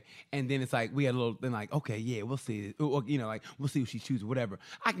 okay, and then it's like we had a little, then like, okay, yeah, we'll see, or, like we'll see what she chooses, whatever.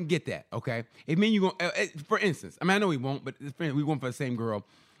 I can get that, okay. If me and you go, for instance, I mean, I know we won't, but we going for the same girl,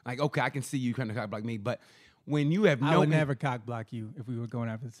 like, okay, I can see you kind of cock block me, but when you have I no, would never cock block you if we were going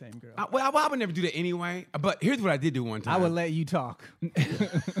after the same girl. I would never do that anyway. But here's what I did do one time. I would let you talk.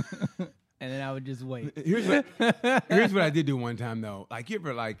 And then I would just wait. Here's what I did do one time though. Like you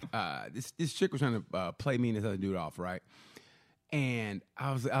ever this chick was trying to play me and this other dude off, right? And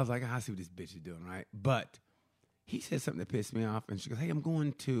I was like, I see what this bitch is doing, right? But he said something that pissed me off, and she goes, "Hey, I'm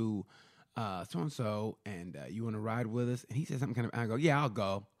going to so and so, and you want to ride with us?" And he said something I go, "Yeah, I'll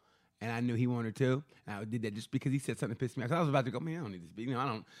go." And I knew he wanted to, and I did that just because he said something that pissed me off. 'Cause I was about to go, man, I don't need this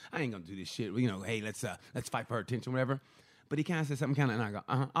bitch. I ain't gonna do this shit. Hey, let's fight for her attention, whatever. But he kind of said something and I go,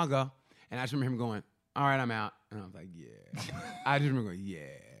 I'll go. And I just remember him going, all right, I'm out. And I was like, yeah. I just remember going, yeah.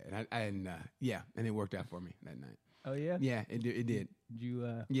 And and it worked out for me that night. Oh, yeah? Yeah, it did. Did you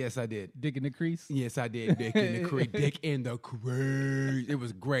Yes, I did. dick in the crease? Yes, I did. Dick in the crease. Dick in the crease. It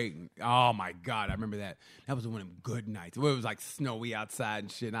was great. Oh my God, I remember that. That was one of them good nights. Where it was like snowy outside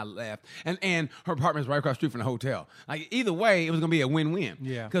and shit. And I left, and her apartment's right across the street from the hotel. Like either way, it was gonna be a win-win.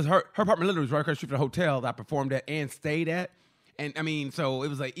 Yeah. Because her apartment literally was right across the street from the hotel that I performed at and stayed at, and I mean, so it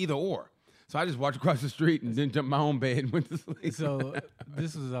was like either or. So I just walked across the street and then jumped my own bed and went to sleep. So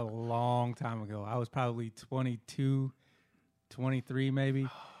this was a long time ago. I was probably 22, 23 maybe.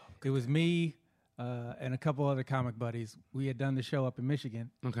 It was me and a couple other comic buddies. We had done the show up in Michigan.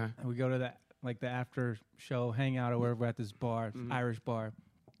 Okay. And we go to that, like the after show hangout or wherever at this bar, Irish bar.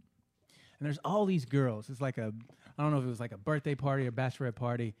 And there's all these girls. It's like I don't know if it was like a birthday party or bachelorette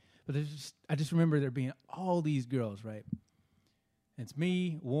party, but I just remember there being all these girls, right? It's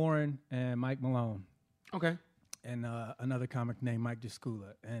me, Warren, and Mike Malone. Okay. And another comic named Mike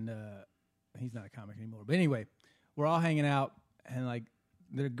Jaskula. And he's not a comic anymore. But anyway, we're all hanging out, and like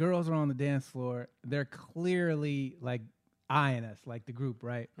the girls are on the dance floor. They're clearly like eyeing us, like the group,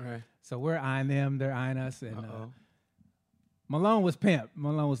 right? Right. So we're eyeing them, they're eyeing us. And Malone was pimp.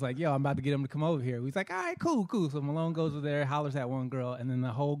 Malone was like, yo, I'm about to get him to come over here. He's like, all right, cool. So Malone goes over there, hollers at one girl, and then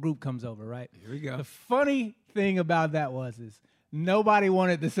the whole group comes over, right? Here we go. The funny thing about that is nobody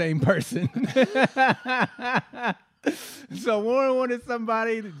wanted the same person. So Warren wanted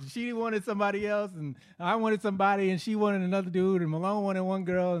somebody, she wanted somebody else, and I wanted somebody, and she wanted another dude, and Malone wanted one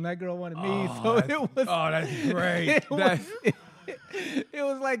girl, and that girl wanted me. So it was. Oh, that's great. It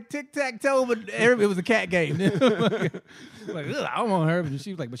was like tic-tac-toe, but it was a cat game. like, ugh, I don't want her, but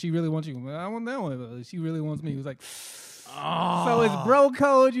she was like, but she really wants you. I want that one, but she really wants me. He was like, so it's bro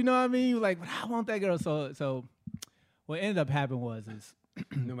code, you know what I mean? He was like, but I want that girl. So what ended up happening was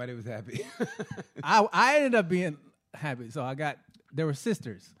Nobody was happy. I ended up being happy. So there were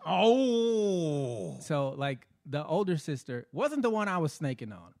sisters. Oh. So like the older sister wasn't the one I was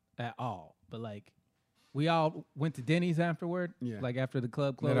snaking on at all, but like we all went to Denny's afterward, like after the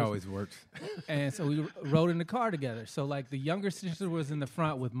club closed. That always works. And so we rode in the car together. So like the younger sister was in the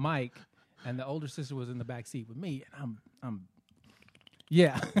front with Mike, and the older sister was in the back seat with me. And I'm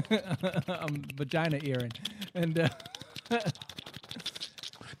vagina earring. And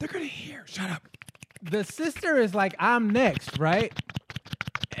They're going to hear. Shut up. the sister is like, I'm next, right?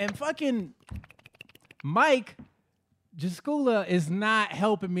 And fucking Mike Jaskula is not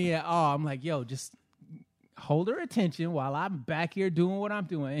helping me at all. I'm like, yo, just hold her attention while I'm back here doing what I'm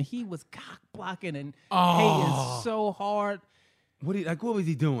doing. And he was cock blocking and hating so hard. What was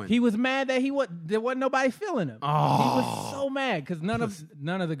he doing? He was mad that there wasn't nobody feeling him. He was so mad because none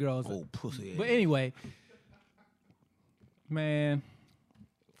of the girls. Oh, pussy. But anyway, man,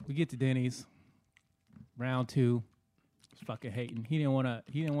 we get to Denny's, round 2. He's fucking hating. He didn't want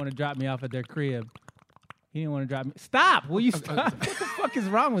to drop me off at their crib. He didn't want to drop me. Stop! Will you stop? What the fuck is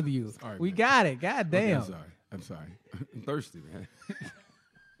wrong with you? Sorry, we man. got it. God damn. Okay, I'm sorry. I'm thirsty, man.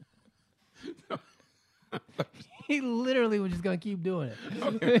 He literally was just gonna keep doing it.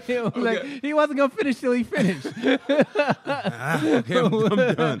 It was like, he wasn't gonna finish till he finished. Okay,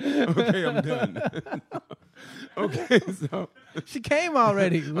 I'm done. Okay, I'm done. Okay, so She came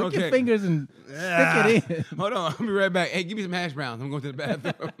already. Lick your Okay. fingers and stick it in. hold on, I'll be right back. Hey, give me some hash browns. I'm going to the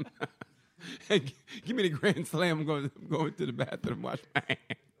bathroom. Hey, give me the Grand Slam. I'm going to the bathroom. Wash my hands.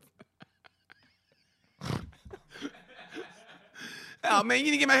 Oh man, you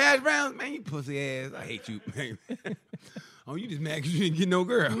didn't get my hash browns, man. You pussy ass. I hate you, man. Oh, you just mad because you didn't get no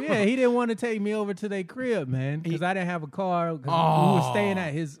girl. Yeah, he didn't want to take me over to their crib, man, because I didn't have a car.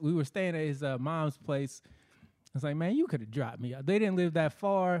 'Cause we were staying at his mom's place. I was like, man, you could have dropped me. They didn't live that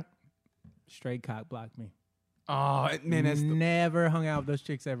far. Straight cock blocked me. Oh man, Never hung out with those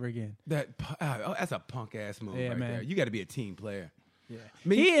chicks ever again. that's a punk ass move, Yeah, right man. there. You got to be a team player. Yeah.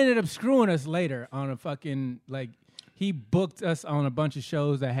 He ended up screwing us later on a fucking, like, he booked us on a bunch of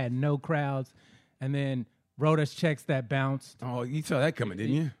shows that had no crowds and then wrote us checks that bounced. Oh, you saw that coming,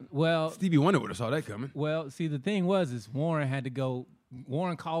 didn't you? Well, Stevie Wonder would have saw that coming. see, the thing is Warren had to go.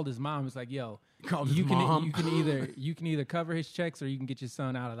 Warren called his mom. It's like, yo, Called his you mom. you can either cover his checks or you can get your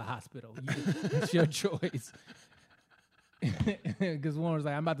son out of the hospital. It's your choice. Because Warren was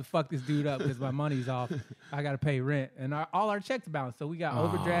like, I'm about to fuck this dude up because my money's off. I got to pay rent. And all our checks bounced. So we got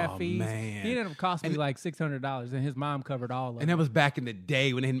overdraft fees. Man. He ended up costing me like $600, and his mom covered all of it. And that was back in the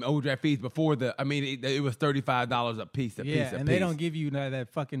day when they had overdraft fees before it was $35 a piece. Yeah, and they don't give you that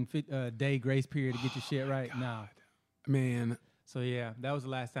fucking day grace period to get your shit right. Nah. Man. So, yeah, that was the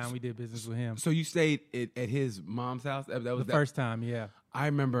last time we did business with him. So you stayed at his mom's house? That was The first time, yeah. I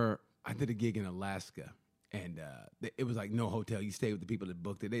remember I did a gig in Alaska, and it was like no hotel. You stay with the people that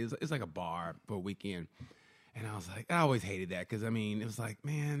booked it. It's like a bar for a weekend. And I was like, I always hated that because, it was like,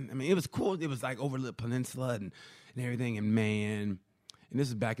 man, it was cool. It was like over the peninsula and everything. And, man, and this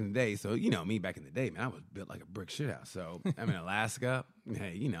is back in the day. So, me back in the day, man, I was built like a brick shit house. So, I'm in Alaska.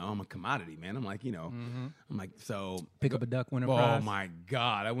 Hey, I'm a commodity, man. I'm like, I'm like, so. Pick up a duck, win a Oh, prize. my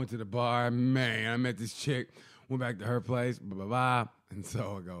God. I went to the bar. Man, I met this chick. Went back to her place. Blah, blah, blah. And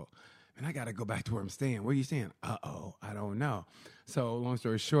so I go, and I got to go back to where I'm staying. Where you staying? Uh-oh, I don't know. So long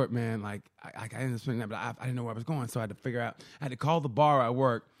story short, man, like I ended up spending that, but I didn't know where I was going. So I had to figure out, I had to call the bar at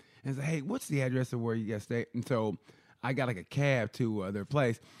work and say, hey, what's the address of where you guys stay? And so I got like a cab to their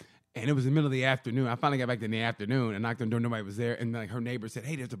place. And it was the middle of the afternoon. I finally got back in the afternoon and knocked on the door. Nobody was there. And like her neighbor said,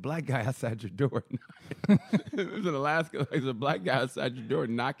 hey, there's a black guy outside your door. It was in Alaska. There's a black guy outside your door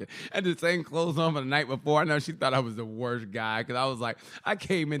knocking. I had the same clothes on for the night before. I know she thought I was the worst guy because I was like, I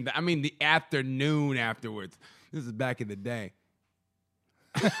came in, the afternoon afterwards. This is back in the day.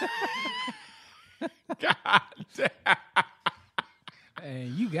 God damn. And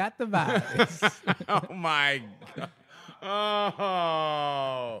you got the vibes. Oh, my God.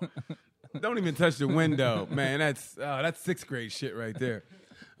 Oh, don't even touch the window, man. That's sixth grade shit right there.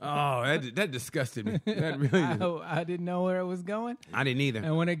 Oh, that disgusted me. That really did. I didn't know where it was going. I didn't either.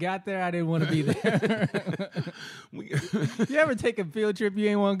 And when it got there, I didn't want to be there. You ever take a field trip you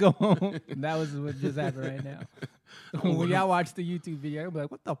ain't want to go home? That was what just happened right now. When y'all watch the YouTube video, you'll be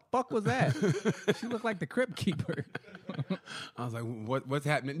like, what the fuck was that? She looked like the Crypt Keeper. I was like, what's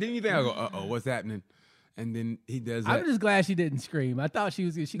happening? Didn't you think I go, uh-oh, what's happening? And then he does that. I'm just glad she didn't scream. I thought she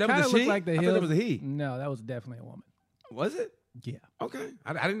was. She That was kind a of looked she? like the I thought Hills. that was a he. No, that was definitely a woman. Was it? Yeah. Okay.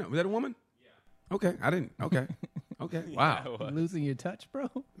 I didn't know. Was that a woman? Yeah. Okay. I didn't. Okay. Okay. Wow. Losing your touch, bro.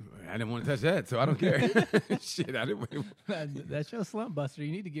 I didn't want to touch that, so I don't care. Shit, I didn't. That's your slump buster.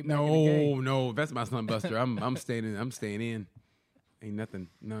 You need to get back in the game. No. That's my slump buster. I'm staying in. I'm staying in. Ain't nothing.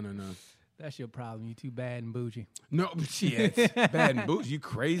 No. That's your problem. You too bad and bougie. No, shit. Bad and boots. You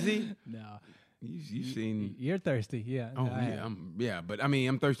crazy? No. You seen? You're thirsty. Yeah. Oh I yeah, am. but I mean,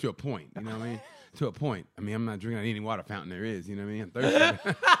 I'm thirsty to a point. You know what I mean? To a point. I mean, I'm not drinking out any water fountain there is. You know what I mean? I'm thirsty.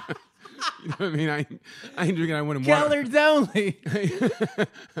 You know what I mean? I ain't drinking out one of water. Colors only.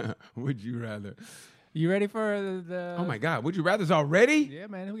 Would you rather? You ready for the? Oh my God! Would you rather's already? Yeah,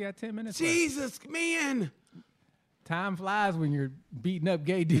 man. We got 10 minutes. left. Jesus, man! Time flies when you're beating up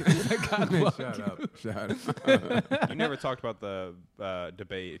gay dudes. Shut up. You never talked about the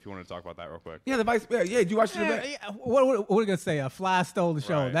debate. If you want to talk about that real quick. Yeah, the vice. Yeah. Did you watch the debate? Yeah, what are we gonna say? A fly stole the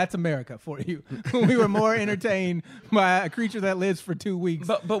show. Right. That's America for you. We were more entertained by a creature that lives for 2 weeks.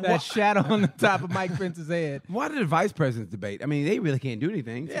 But that shadow on the top of Mike Pence's head. Why did the vice presidents debate? I mean, they really can't do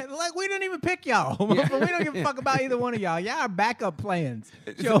anything. Yeah, like we didn't even pick y'all. We don't give a fuck about either one of y'all. Y'all are backup plans.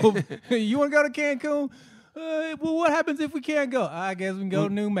 Yo, you want to go to Cancun? Well, what happens if we can't go? I guess we can go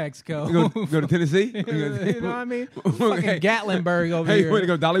to New Mexico. Go to Tennessee. You know what I mean? Fucking Gatlinburg over Hey, here. you want to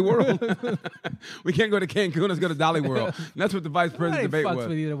go Dolly World? We can't go to Cancun. Let's go to Dolly World. And that's what the vice president Nobody debate fucks was.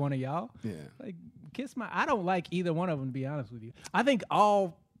 with either one of y'all. Yeah. Like, I don't like either one of them, to be honest with you. I think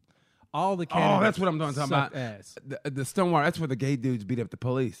all the candidates. Oh, that's what I'm talking about. sucked ass. The Stonewall. That's where the gay dudes beat up the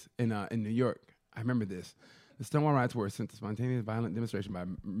police in New York. I remember this. The Stonewall riots were since a spontaneous violent demonstration by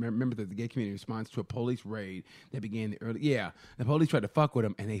members of the gay community in response to a police raid that began in the early. Yeah, the police tried to fuck with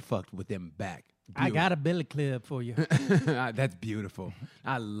them, and they fucked with them back. I got a billy club for you. That's beautiful.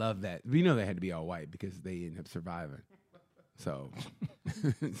 I love that. We know they had to be all white because they ended up surviving. So,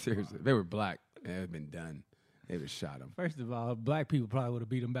 seriously, they were black. It had been done. They would shot them. First of all, black people probably would have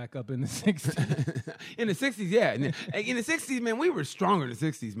beat them back up in the 60s. In the 60s, yeah. In the 60s, man, we were stronger in the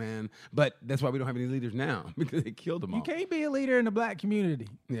 60s, man. But that's why we don't have any leaders now because they killed them all. You can't be a leader in the black community.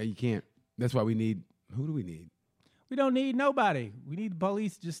 Yeah, you can't. That's why we need. Who do we need? We don't need nobody. We need the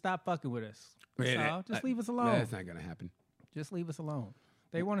police to just stop fucking with us. That's Man, all. Just leave us alone. That's not gonna happen. Just leave us alone.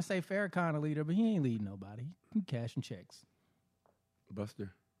 They want to say Farrakhan a leader, but he ain't leading nobody. He cashing checks.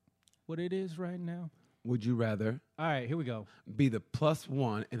 Buster, What it is right now. would you rather All right, here we go. be the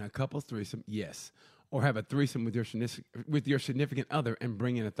 +1 in a couple's threesome? Yes. Or have a threesome with your significant other and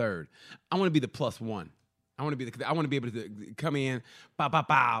bring in a third? I want to be the +1. I want to be able to come in, bow, bow,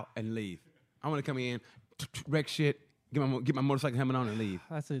 bow, and leave. I want to come in, wreck shit, get my motorcycle helmet on and leave.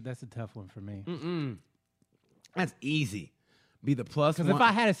 That's a tough one for me. That's easy. Be the +1. Because if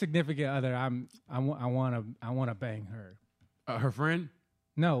I had a significant other, I want to bang her. Her friend.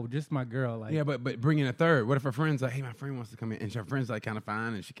 No, just my girl. Like, Yeah, but bring in a third. What if her friend's like, hey, my friend wants to come in, and her friend's like kind of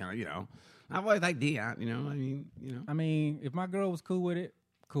fine, and she kind of, I've always liked Dion, I mean, if my girl was cool with it,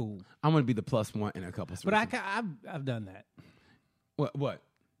 cool. I'm gonna be the +1 in a couple. But I've done that. What?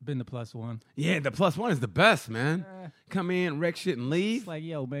 Been the +1. Yeah, the +1 is the best, man. Come in, wreck shit, and leave. It's like,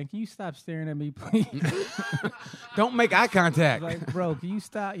 yo, man, can you stop staring at me, please? Don't make eye contact. Like, bro, can you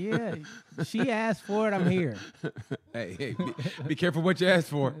stop? Yeah, she asked for it. I'm here. Hey, be careful what you ask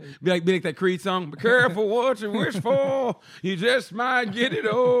for. Be like that Creed song. Be careful what you wish for. You just might get it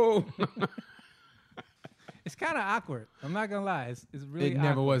all. It's kind of awkward. I'm not gonna lie. It's really. It never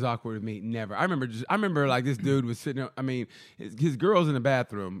awkward. was awkward with me. Never. I remember like this dude was sitting. I mean, his girl's in the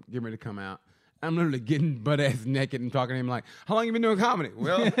bathroom, getting ready to come out. I'm literally getting butt ass naked and talking to him like, "How long you been doing comedy?"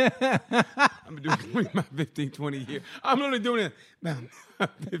 Well, I've been doing it my 15, 20 years. I'm literally doing it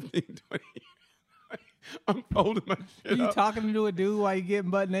about 15, 20 years. I'm folding my shit You up. talking to a dude while you getting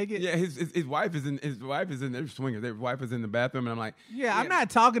butt naked? Yeah, his wife is in their swingers. Their wife is in the bathroom, and I'm like, Yeah, I'm not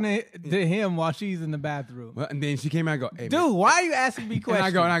talking to him while she's in the bathroom. Well, and then she came out and go, "Hey, man." Dude, why are you asking me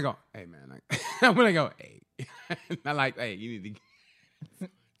questions? And I go, "Hey, man." When I go, "Hey," I like, "Hey, you need to."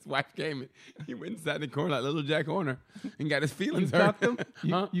 His wife came in. He went and sat in the corner like little Jack Horner and got his You feelings hurt. cucked him?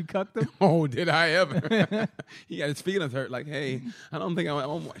 Huh? You cucked him? Oh, did I ever? He got his feelings hurt. Like, hey, I don't think I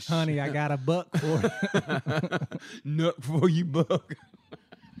want more. Honey, I got a buck for you. Nut before you buck.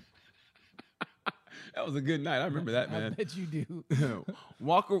 That was a good night. I remember that, I man. bet you do.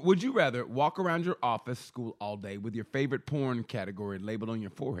 Would you rather walk around your office, school all day with your favorite porn category labeled on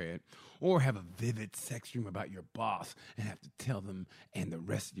your forehead, or have a vivid sex dream about your boss and have to tell them and the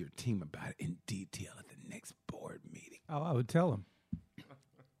rest of your team about it in detail at the next board meeting? Oh, I would tell him.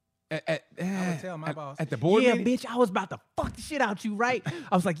 I would tell my boss. at the board Yeah, meeting. bitch, I was about to fuck the shit out you, right?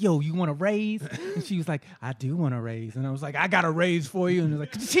 I was like, yo, you want a raise? And she was like, I do want a raise. And I was like, I got a raise for you. And it was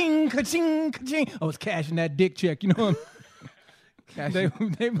like, ka-ching, ka-ching, ka-ching. I was cashing that dick check, you know what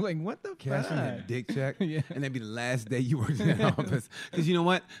They were like, what the Cashing fuck? that dick check, Yeah. and that'd be the last day you worked in the office. Because you know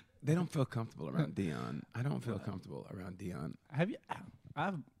what? They don't feel comfortable around Dion. I don't feel comfortable around Dion. Have you?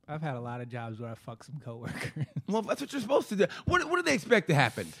 I've had a lot of jobs where I fuck some coworkers. Well, that's what you're supposed to do. What do they expect to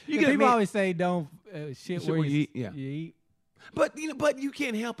happen? You Yeah, get a people man- always say don't shit where you eat, yeah. You eat. But you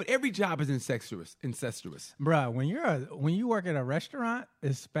can't help it. Every job is incestuous. Bruh, when you work at a restaurant,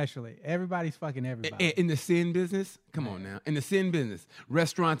 especially, everybody's fucking everybody. In the sin business, come on now. In the sin business,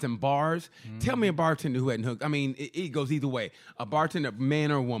 restaurants and bars. Tell me a bartender who hadn't hooked. I mean, it goes either way. A bartender,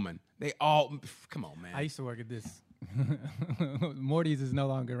 man or woman, they all. Come on, man. I used to work at this. Morty's is no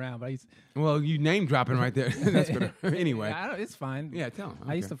longer around, but I used. Well, you name dropping right there. That's good. Anyway, It's fine. yeah, tell them.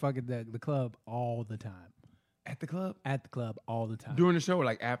 I used to fuck at the club all the time. at the club At the club all the time. during the show, or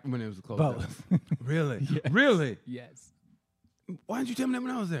like after when it was closed. Both. down? Really, really. Yes. Why didn't you tell me that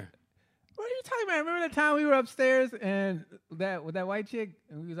when I was there? What are you talking about? Remember the time we were upstairs and with that white chick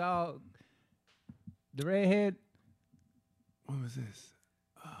and we was all the redhead? What was this?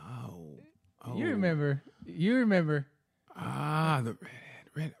 Oh. You remember. You remember. Ah, the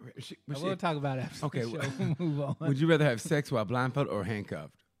red. We'll talk about it after Okay, the show. We'll move on. Would you rather have sex while blindfolded or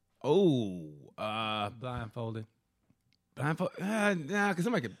handcuffed? Oh, Blindfolded. blindfolded. Nah, because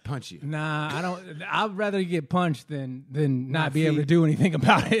somebody could punch you. Nah, I don't. I'd rather get punched than not be able to do anything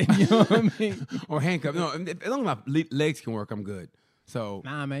about it. You know what I mean? Or handcuffed. No, as long as my legs can work, I'm good. So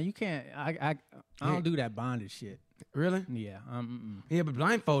Nah, man, you can't. I don't do that bonded shit. really, Yeah. yeah, but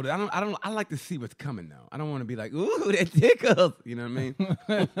blindfolded. I like to see what's coming though. I don't want to be like, ooh, that tickles. You know what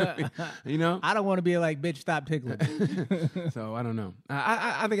I mean? You know. I don't want to be like, bitch, stop tickling. So I don't know.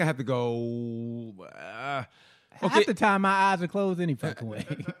 I think I have to go. Half the time, my eyes are closed any fucking way.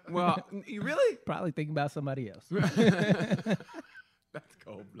 Well, you really? Probably thinking about somebody else. That's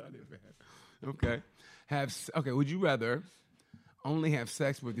cold blooded, man. Okay. Would you rather only have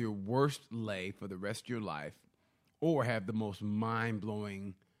sex with your worst lay for the rest of your life, or have the most mind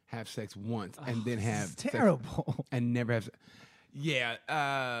blowing have sex once and then have It's sex terrible. and never have? Yeah,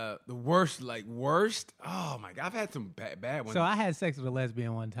 the worst. Oh my god, I've had some bad ones. So I had sex with a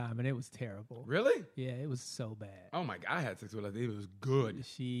lesbian one time, and it was terrible. Really? Yeah, it was so bad. Oh my god, I had sex with her. It was good.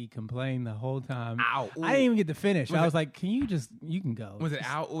 She complained the whole time. Ow. I didn't even get to finish. Was I it- was like, you can go. Was it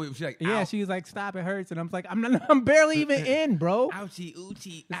out? Was she like, Yeah, ow, she was like, stop, it hurts. And I'm like, I'm barely even in, bro. ouchie,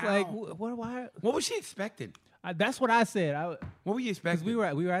 oochie? It's ow. like, why? What was she expecting? That's what I said. What were you Because expecting? we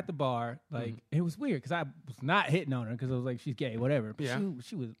were at the bar, like it was weird because I was not hitting on her because I was like, she's gay, whatever. But Yeah.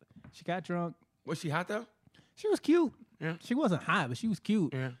 she got drunk. Was she hot though? She was cute. Yeah. She wasn't hot, but she was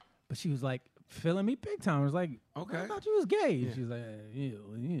cute. Yeah. But she was like feeling me big time. I was like, Okay. I thought you was gay. She was like, ew.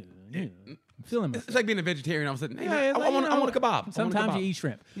 I'm feeling It's myself. like being a vegetarian. All of a sudden, hey, Yeah, man, it's I like, want you know, a kebab. I want a Sometimes kebab. you eat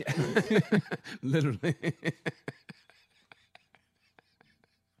shrimp. Literally.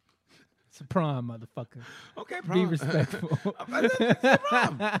 It's a prom, motherfucker. Okay, Be prom. respectful. That's the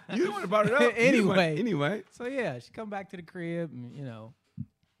prom. You the one that brought it up. Anyway. So yeah, she come back to the crib, and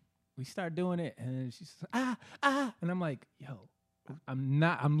we start doing it, and she's and I'm like, yo,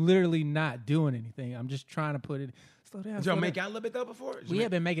 I'm literally not doing anything. I'm just trying to put it. Slow down. Did y'all make out a little bit though before? We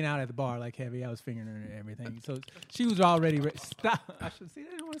had been making out at the bar like heavy. I was fingering her and everything. So she was already ready. Stop. I should see. I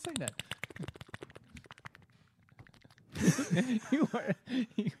didn't want to say that.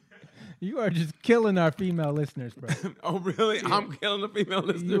 You are just killing our female listeners, bro. Oh, really? I'm killing the female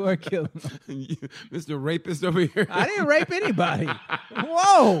listener. You are killing them. Mr. Rapist over here. I didn't rape anybody.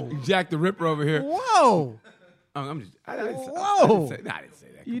 Whoa. Jack the Ripper over here. Whoa. Oh, I'm just. I didn't Whoa. say that.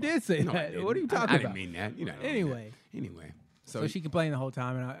 You did say No, I that. didn't. What are you talking I about? didn't mean that. You know. I didn't mean Anyway. that. Anyway. So she complained the whole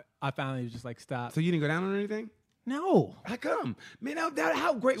time, and I finally was just like, stop. So you didn't go down on anything? No. How come? Man,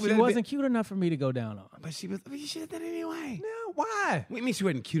 how great was She that? wasn't cute enough for me to go down on. But she was. You should have done it anyway. No, why? What do you mean she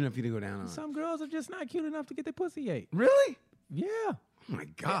wasn't cute enough for you to go down on? Some girls are just not cute enough to get their pussy ate. Really? Yeah. Oh my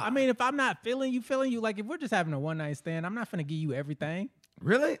God. I mean, if I'm not feeling you, like if we're just having a one night stand, I'm not gonna give you everything.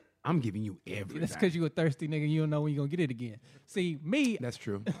 Really? I'm giving you everything. That's because you a thirsty nigga. You don't know when you're gonna get it again. See, me, That's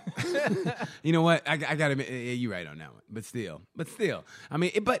true. You know what? I gotta admit, you're right on that one. But still, I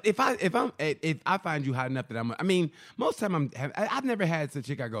mean, but if I find you hot enough that I mean, most time I've never had such a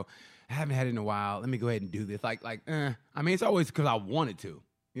chick. I go, I haven't had it in a while. Let me go ahead and do this. I mean, it's always because I wanted to.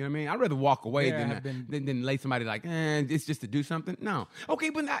 You know what I mean? I'd rather walk away than lay somebody like, it's just to do something. No. Okay,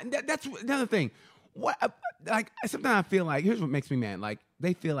 but that's another thing. What? Like sometimes I feel like here's what makes me mad. Like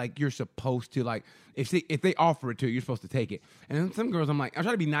they feel like you're supposed to like if they offer it to you, you're supposed to take it. And then some girls, I'm like, I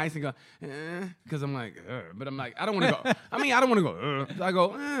try to be nice and go, because I'm like, but I'm like, I don't want to go. I mean, I don't want to go. So I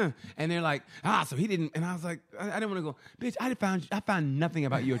go, and they're like, so he didn't. And I was like, I didn't want to go. Bitch, I found nothing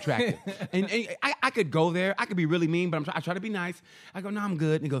about you attractive. and I could go there. I could be really mean, but I try to be nice. I go, no, I'm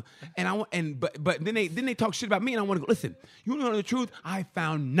good. And they go, but then they talk shit about me, and I want to go. Listen, you want to know the truth? I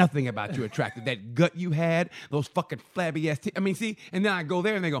found nothing about you attractive. That gut you had, those fucking flabby ass. I mean, see, and then I go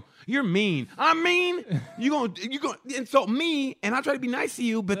there, and they go, you're mean. I'm mean. You gonna insult me, and I try to be nice to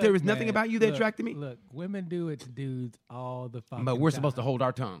you, but there was nothing about you that attracted me. Look, women do it to dudes all the fucking But we're time. supposed to hold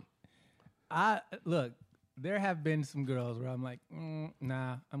our tongue. Look, there have been some girls where I'm like,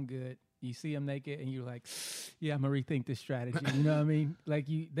 nah, I'm good. You see them naked, and you're like, yeah, I'm gonna rethink this strategy. You know what I mean? Like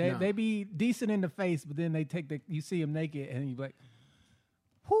they be decent in the face, but then you see them naked, and you like,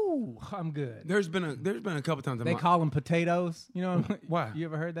 whoo, I'm good. There's been a couple times They call them potatoes. You know Why? You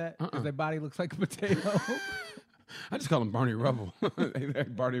ever heard that? Because their body looks like a potato. I just call them Barney Rubble.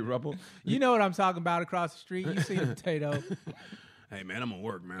 Barney Rubble. You know what I'm talking about across the street. You see a potato. Hey man, I'm gonna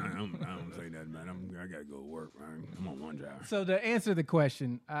work, man. I don't say that, man. I gotta go to work, man. I'm on one job. So to answer the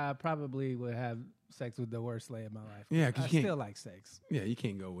question, I probably would have sex with the worst lay of my life. Yeah, because I you can't. still like sex. Yeah, you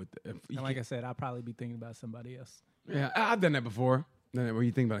can't go with. And like I said, I'll probably be thinking about somebody else. Yeah, I've done that before. Where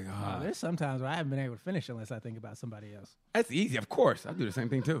you think about like, There's sometimes where I haven't been able to finish unless I think about somebody else. that's easy. Of course, I do the same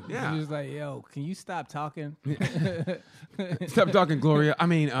thing too. You're Yeah. just like, yo, can you stop talking? Stop talking, Gloria. I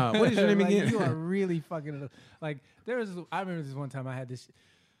mean, what is your name Like, again? You are really fucking it up. Like I remember this one time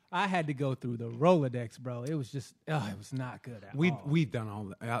I had to go through the Rolodex, bro. It was just, it was not good at all. We've done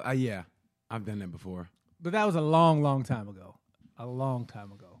all that. Yeah, I've done that before. But that was a long, long time ago. A long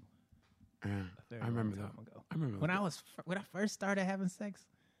time ago. Yeah, Very I remember long that. time ago. I remember when that. when I first started having sex.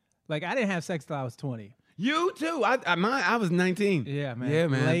 Like I didn't have sex till I was 20. You too. I was 19. Yeah, man. Yeah,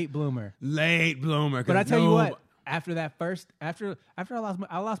 man. Late bloomer. Late bloomer. But I tell you what, after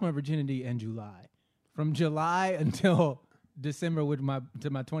I lost my virginity in July. From July until December to my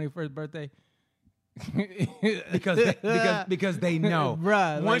 21st birthday. because they know,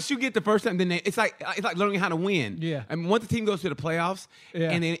 Bruh, once you get the first time, then it's like learning how to win. Yeah. And once the team goes to the playoffs,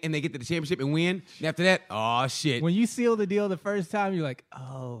 and they get to the championship and win, and after that, oh shit. When you seal the deal the first time, you're like,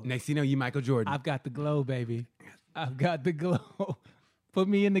 oh, Next thing you know, you Michael Jordan. I've got the glow, baby. I've got the glow. Put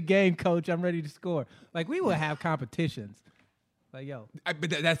me in the game, coach. I'm ready to score. Like we will have competitions. Like yo, But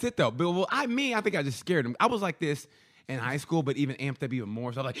that's it though. But I think I just scared them. I was like this in high school, but even amped up even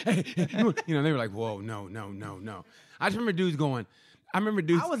more. So I was like, hey, they were like, whoa, no. I just remember dudes going. I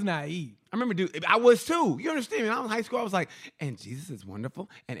was naive. I was too. You understand me? When I was in high school, I was like, and Jesus is wonderful,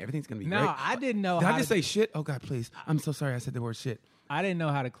 and everything's gonna be great. No, I didn't know. Did how I just to, say shit? Oh God, please. I'm so sorry. I said the word shit. I didn't know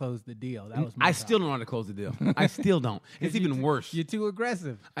how to close the deal. That was. I still don't know how to close the deal. I still don't. It's even worse. You're too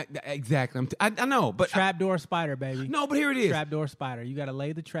aggressive. Exactly. I know, but Trapdoor spider, baby. no, but here it is. Trapdoor spider. You got to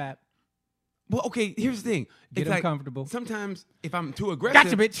lay the trap. Well, okay. Here's the thing. Get It's them like, comfortable. Sometimes if I'm too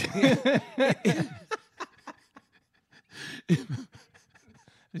aggressive, Gotcha, bitch.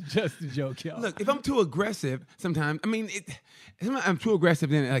 Just a joke, y'all. Look, if I'm too aggressive, sometimes sometimes I'm too aggressive,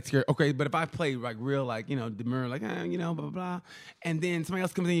 then like scared. Okay, but if I play like real, like demure, like blah blah blah, and then somebody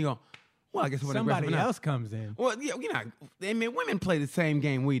else comes in, you go, Well, I guess when somebody else comes in. Well, yeah, I mean, women play the same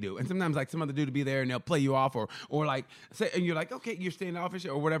game we do, and sometimes like some other dude will be there and they'll play you off, or like say, and you're like, okay, you're staying offish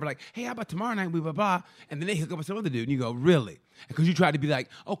or whatever, like, hey, how about tomorrow night, blah blah blah, and then they hook up with some other dude, and you go, really? Because you try to be like,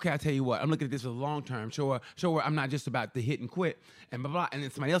 okay, I tell you what, I'm looking at this for the long term, show her I'm not just about the hit and quit, and blah blah, and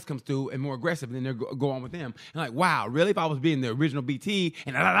then somebody else comes through and more aggressive, and then they go on with them, and like, wow, really? If I was being the original BT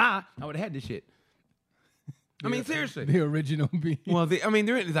and I would have had this shit. I mean, seriously. The original beat. Well, I mean,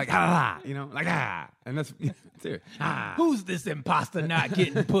 it's like, like, and that's serious. Who's this imposter not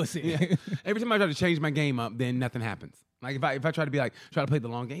getting pussy? Yeah. Every time I try to change my game up, then nothing happens. Like, if I try to be like, try to play the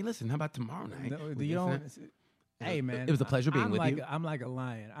long game, listen, how about tomorrow night? No, you don't. Hey, man. It was a pleasure being with you. I'm like a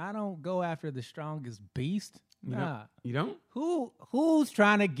lion. I don't go after the strongest beast. Nah. You don't? Who's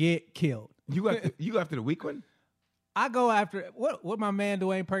trying to get killed? You go after the weak one? I go after, what my man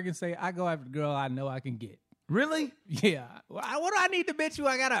Dwayne Perkins say, I go after the girl I know I can get. Really? Yeah. What do I need to bitch you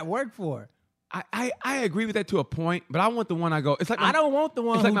I gotta work for? I agree with that to a point, but I want the one I go. It's like I don't want the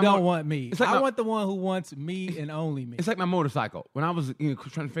one who don't want me. It's like I want the one who wants me and only me. It's like my motorcycle. When I was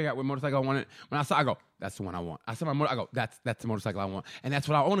trying to figure out what motorcycle I wanted, when I go, that's the one I want. I saw my motorcycle, I go, that's the motorcycle I want, and that's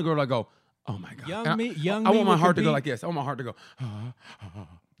what I own. A girl, I go, oh my god, young I me want my heart to compete. go like this. I want my heart to go.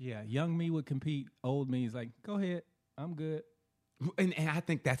 Yeah, young me would compete. Old me is like, go ahead, I'm good. And I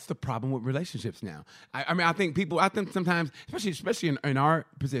think that's the problem with relationships now. I mean, I think sometimes, especially in our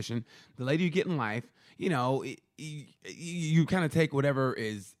position, the later you get in life, you kind of take whatever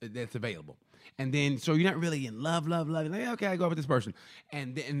that's available. And then, so you're not really in love. You're like, okay, I go with this person.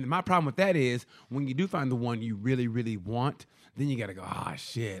 And my problem with that is when you do find the one you really, really want, then you got to go,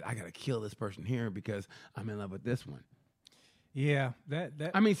 shit, I got to kill this person here because I'm in love with this one. Yeah,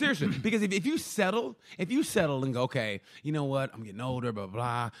 that. I mean, seriously, because if you settle and go, okay, you know what, I'm getting older, blah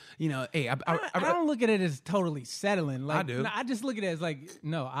blah. Hey, I don't look at it as totally settling. Like, I do. No, I just look at it as like,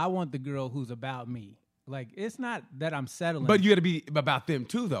 no, I want the girl who's about me. Like, it's not that I'm settling, but you got to be about them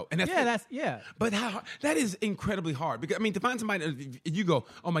too, though. And that's But that is incredibly hard because I mean, to find somebody, you go,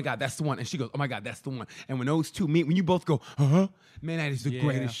 oh my god, that's the one, and she goes, oh my god, that's the one, and when those two meet, when you both go, man, that is the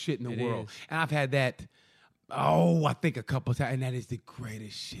greatest shit in the world. And I've had that. I think a couple times, and that is the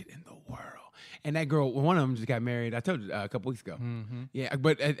greatest shit in the world. And that girl, one of them just got married. I told you a couple weeks ago. Mm-hmm. Yeah,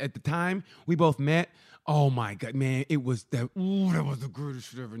 but at the time we both met, oh my god, man, it was that was the greatest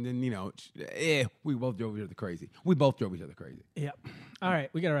shit ever. And then we both drove each other crazy. Yep. All right,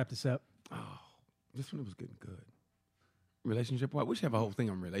 we gotta wrap this up. Oh, this one was getting good. Relationship? We should have a whole thing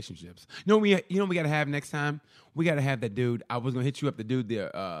on relationships. We got to have next time. We got to have that dude. I was gonna hit you up. The dude,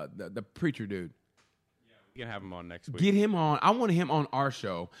 the preacher dude. We can have him on next week. Get him on. I want him on our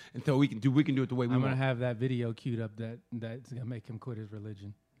show, and so we can do it the way we want. I'm gonna have that video queued up that's gonna make him quit his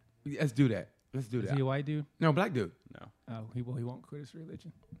religion. Let's do that. Is he a white dude? No, black dude. No. Oh, he won't quit his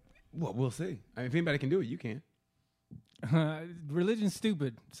religion. Well, we'll see. I mean, if anybody can do it, you can. Religion's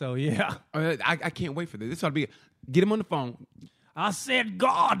stupid, so yeah. I can't wait for this. This ought to be. Get him on the phone. I said,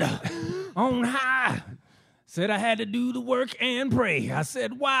 God on high said I had to do the work and pray. I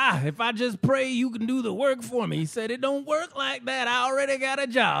said, why? If I just pray, you can do the work for me. He said, it don't work like that. I already got a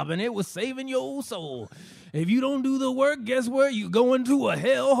job, and it was saving your soul. If you don't do the work, guess where? You go into a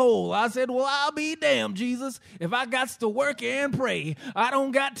hellhole. I said, well, I'll be damned, Jesus. If I got to work and pray, I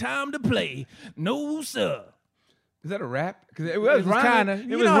don't got time to play. No, sir. Is that a rap? Because it was kind of.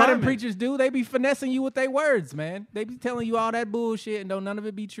 You know how them rhyming. preachers do? They be finessing you with their words, man. They be telling you all that bullshit, and don't none of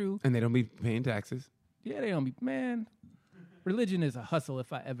it be true. And they don't be paying taxes. Yeah, they don't be, man. Religion is a hustle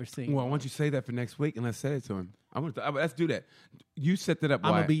if I ever seen. Well, why don't you say that for next week and let's say it to him. Let's do that. You set that up,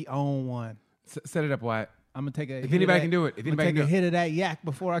 I'm Wyatt. gonna be on one. Set it up, Wyatt. I'm gonna take a. If anybody can do it, a hit of that yak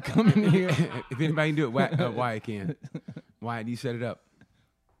before I come in here. If anybody can do it, Wyatt can. Wyatt, you set it up.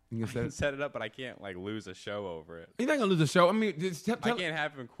 You I can set it up, but I can't lose a show over it. You're not gonna lose a show. I mean, just I can't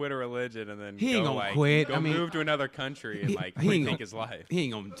have him quit a religion and then He ain't gonna quit. Go move to another country and rethink his life. He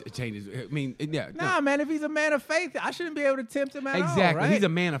ain't gonna change his. I mean, yeah. Nah, man. If he's a man of faith, I shouldn't be able to tempt him at all. Exactly. Right? He's a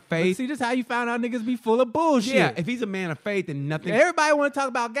man of But faith. see, this is how you found out niggas be full of bullshit. Yeah. If he's a man of faith, then nothing. Everybody want to talk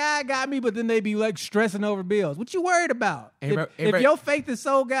about God got me, but then they be stressing over bills. What you worried about? If your faith is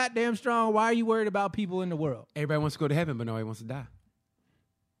so goddamn strong, why are you worried about people in the world? Everybody wants to go to heaven, but nobody wants to die.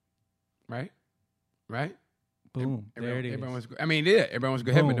 Right? Boom. There it is. Everyone wants to go, everybody wants to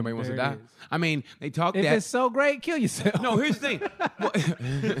go to heaven, but nobody wants to die. is. I mean, they talk If that. it's so great, kill yourself. No, here's the thing.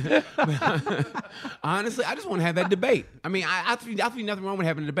 Honestly, I just want to have that debate. I mean, I feel nothing wrong with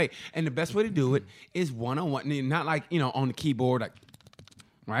having a debate. And the best way to do it is one-on-one, not on the keyboard,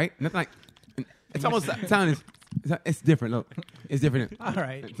 right? Nothing like, it's almost sounding, it's different. Look, it's different. All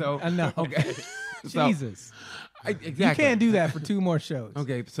right. So, I know. okay. Jesus. Exactly. You can't do that for 2 more shows.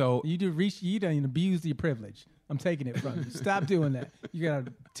 Okay, so You done abused your privilege. I'm taking it from you. Stop doing that. You got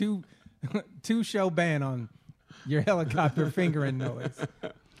a 2 show ban on your helicopter fingering noise.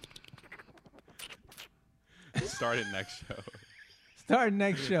 Start it next show. Start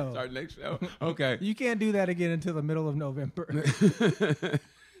next show. start next show. Okay. You can't do that again until the middle of November.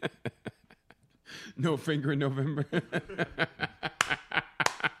 No finger in November.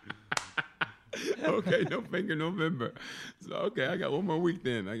 Okay, no finger November. So okay, I got 1 more week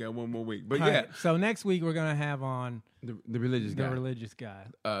then. But All yeah, right, so next week we're gonna have on the religious the guy. religious guy.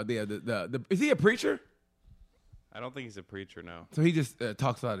 The is he a preacher? I don't think he's a preacher now. So he just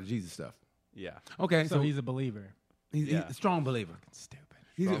talks a lot of Jesus stuff. Yeah. Okay, So he's a believer. he's Yeah. a strong believer. Stupid.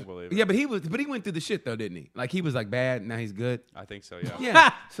 He's Strong believer. Yeah, but he went through the shit though, didn't he? Like he was like bad, now he's good. I think so, yeah.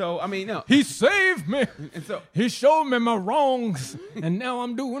 Yeah. So I mean, no. He saved me. And so He showed me my wrongs, and now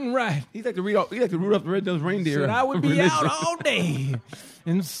I'm doing right. he's like the Rudolph the red-nosed reindeer. Said I would of be religion. out all day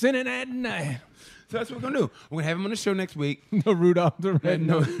and sinning at night. So that's what we're gonna do. We're gonna have him on the show next week. The Rudolph the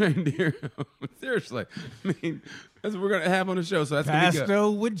Red-nosed reindeer. Seriously, I mean, that's what we're gonna have on the show. So that's gonna be good. Pastor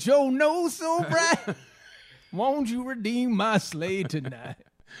with Joe nose so bright. Won't you redeem my slave tonight?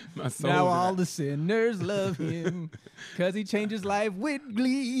 My soul Now is- all the sinners love him because he changes life with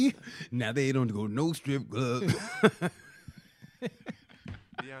glee. now they don't go no strip club.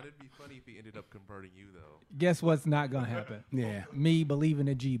 Yeah, it'd be funny if he ended up converting you, though. Guess what's not going to happen? Yeah. Me believing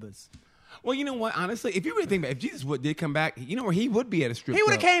in Jeebus. Well, you know what? Honestly, if you really think about it, if Jesus did come back, you know where he would be at a strip He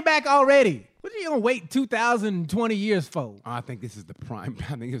would have club. came back already. What are you going to wait 2,020 years for? I think this is the prime.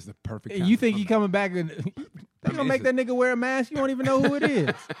 I think it's the perfect. You think he coming back and they going to make that nigga wear a mask? You don't even know who it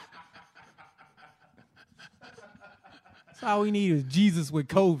is. That's all we need is Jesus with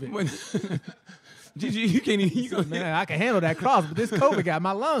COVID. You can't even. You gonna, Man, I can handle that cross, but this COVID got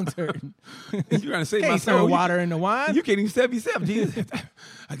my lungs hurting. you're trying to save my Can't soul. turn You water into wine. You can't even save yourself, Jesus.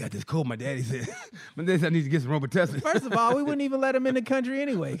 I got this cold. My daddy said. My daddy said I need to get some Robitussin. First of all, we wouldn't even let him in the country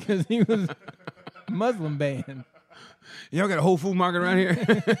anyway because he was Muslim banned. Y'all got a Whole Food market around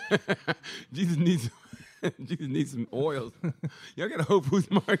here. Jesus needs some oils. Y'all got a Whole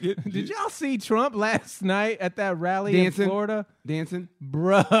Foods market. Did y'all see Trump last night at that rally Dancing? in Florida? dancing?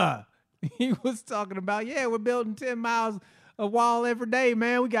 Bruh. He was talking about, yeah, we're building 10 miles of wall every day,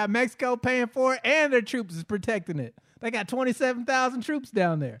 man. We got Mexico paying for it, and their troops is protecting it. They got 27,000 troops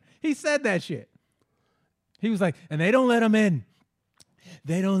down there. He said that shit. He was like, and they don't let them in.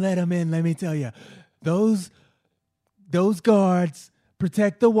 They don't let them in, let me tell you. Those guards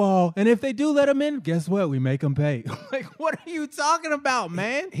protect the wall, and if they do let them in, guess what? We make them pay. Like, what are you talking about,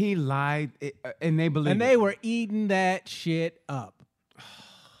 man? He lied, and they believed. And they were eating that shit up.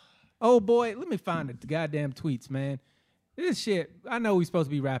 Oh boy, let me find the goddamn tweets, man. This shit, I know we're supposed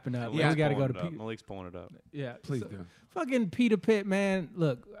to be wrapping up. Malik's We got to go pulling to it up. Peter. Malik's pulling it up. Yeah, Please do. Fucking Peter Pitt, man.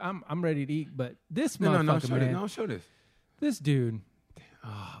 Look, I'm ready to eat, but this No, motherfucker, show man, this. No, show this. this dude.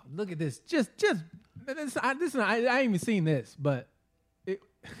 Oh, look at this. Just I ain't even seen this, but We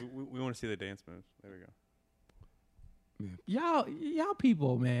want to see the dance moves. There we go. y'all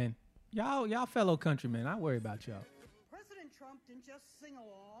people, man, y'all fellow countrymen. I worry about y'all. President Trump didn't just sing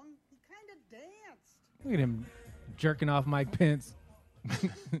along, he kind of danced. Look at him jerking off Mike Pence. Like a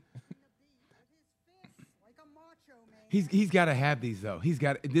macho man. He's got to have these though.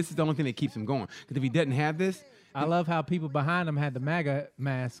 This is the only thing that keeps him going. Because if he doesn't have this, I love how people behind him had the MAGA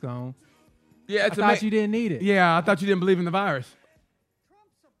mask on. yeah, I it's thought you didn't need it. Yeah, I thought you didn't believe in the virus. Trump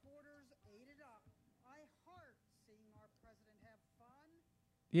supporters ate it up. I heart seeing our president have fun.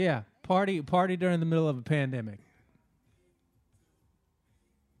 Yeah, party during the middle of a pandemic.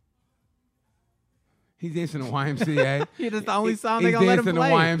 He's dancing the YMCA. Yeah, that's the only song He's they gonna let him dancing play.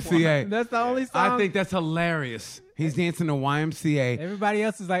 the YMCA. That's the only song. I think that's hilarious. He's dancing the YMCA. Everybody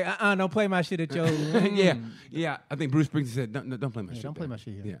else is like, don't play my shit at your. Yeah. I think Bruce Springsteen said, "Don't play my shit. don't play there." my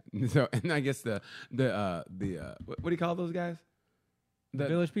shit here. Yeah. So, and I guess the what do you call those guys? The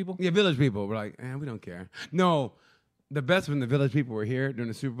Village people. Yeah, Village People. We're like, we don't care. No, the best when the Village People were here during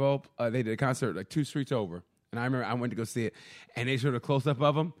the Super Bowl. They did a concert like 2 streets over, and I remember I went to go see it, and they showed a close up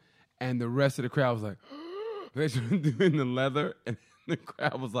of them, and the rest of the crowd was like, they started doing the leather, and the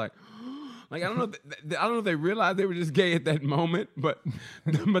crowd was like. Like I don't know if they realized they were just gay at that moment, but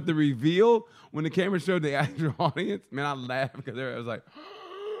the reveal when the camera showed the actual audience, man, I laughed because I was like,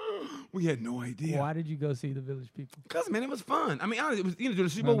 we had no idea. Why did you go see the Village people? Because man, it was fun. I mean, honestly, it was during the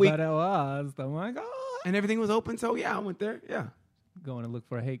Super Bowl But week, it was. Oh my god. and everything was open. So yeah, I went there. Yeah, Going to look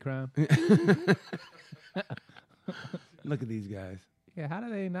for a hate crime. look at these guys. Yeah, how do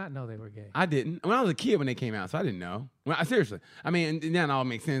they not know they were gay? I didn't. When I was a kid when they came out, so I didn't know. Seriously. I mean, and now it all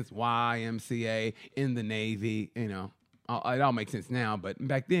makes sense. YMCA, in the Navy, you know. It all makes sense now, but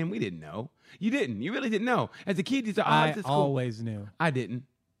back then we didn't know. You didn't. You really didn't know. As a kid, you thought, I this is cool. always knew. I didn't.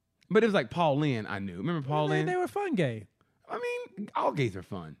 But it was like Paul Lynn, I knew. Remember Paul Lynn? They were fun gay. I mean, all gays are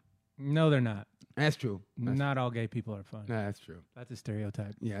fun. No, they're not. That's true. Not all gay people are fun. No, that's true. That's a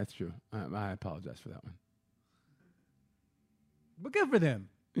stereotype. Yeah, that's true. I apologize for that one. But good for them.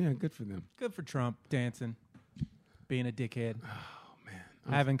 Yeah, good for them. Good for Trump dancing, being a dickhead, Oh, man.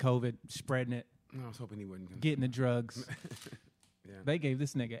 having COVID, spreading it, I was hoping he wouldn't. getting the drugs. Yeah. They gave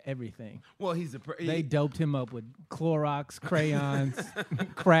this nigga everything. Well, he's They doped him up with Clorox, crayons,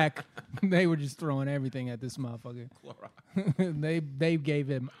 crack. They were just throwing everything at this motherfucker. They gave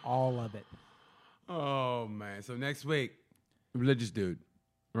him all of it. Oh, man. So next week, religious dude,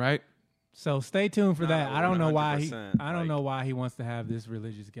 right? So stay tuned for that. No, I don't know why he. 100%, I don't know why he wants to have this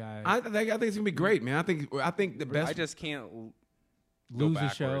religious guy I think it's gonna be great, man. I think the best. I just can't go lose the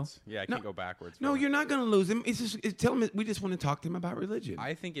show. backwards. Yeah, I can't go backwards. No, for it. you're not gonna lose him. Tell him we just want to talk to him about religion.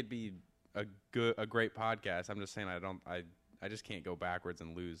 I think it'd be a great podcast. I'm just saying I just can't go backwards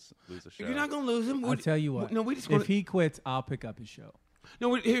and lose the show. You're not gonna lose him. I'll tell you what. No, we just if want. he quits, I'll pick up his show.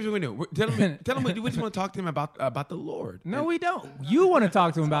 No, here's what we do. Tell him we just want to talk to him about the Lord. No, we don't. You want to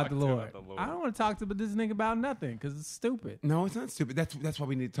talk to him about the to him Lord. about the Lord. I don't want to talk to this nigga about nothing because it's stupid. No, it's not stupid. That's why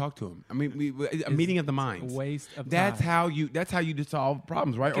we need to talk to him. I mean, a meeting of the minds. A waste of That's time. how you solve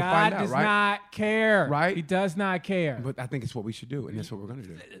problems, right? Or God find out, does right? not care. Right? He does not care. But I think it's what we should do, and that's what we're gonna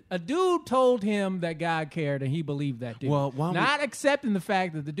do. A dude told him that God cared, and he believed that dude. Well, why don't not accepting the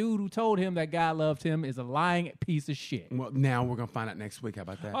fact that the dude who told him that God loved him is a lying piece of shit. Well, now we're gonna find out next week. How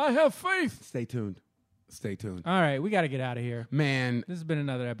about that? I have faith. Stay tuned. Stay tuned. All right, we got to get out of here. Man, This has been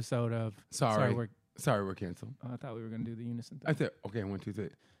another episode of. sorry. we're, Sorry, we're canceled. I thought we were going to do the unison thing. I said, okay, 1, 2, 3.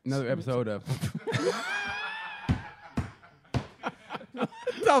 Another episode of. What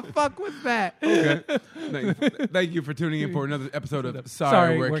the fuck was that? Okay. Thank you for tuning in for another episode of Sorry,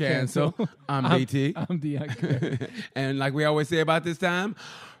 Sorry, We're We're Canceled. Canceled. I'm BT. I'm Dion. And like we always say about this time,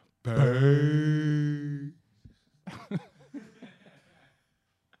 peace.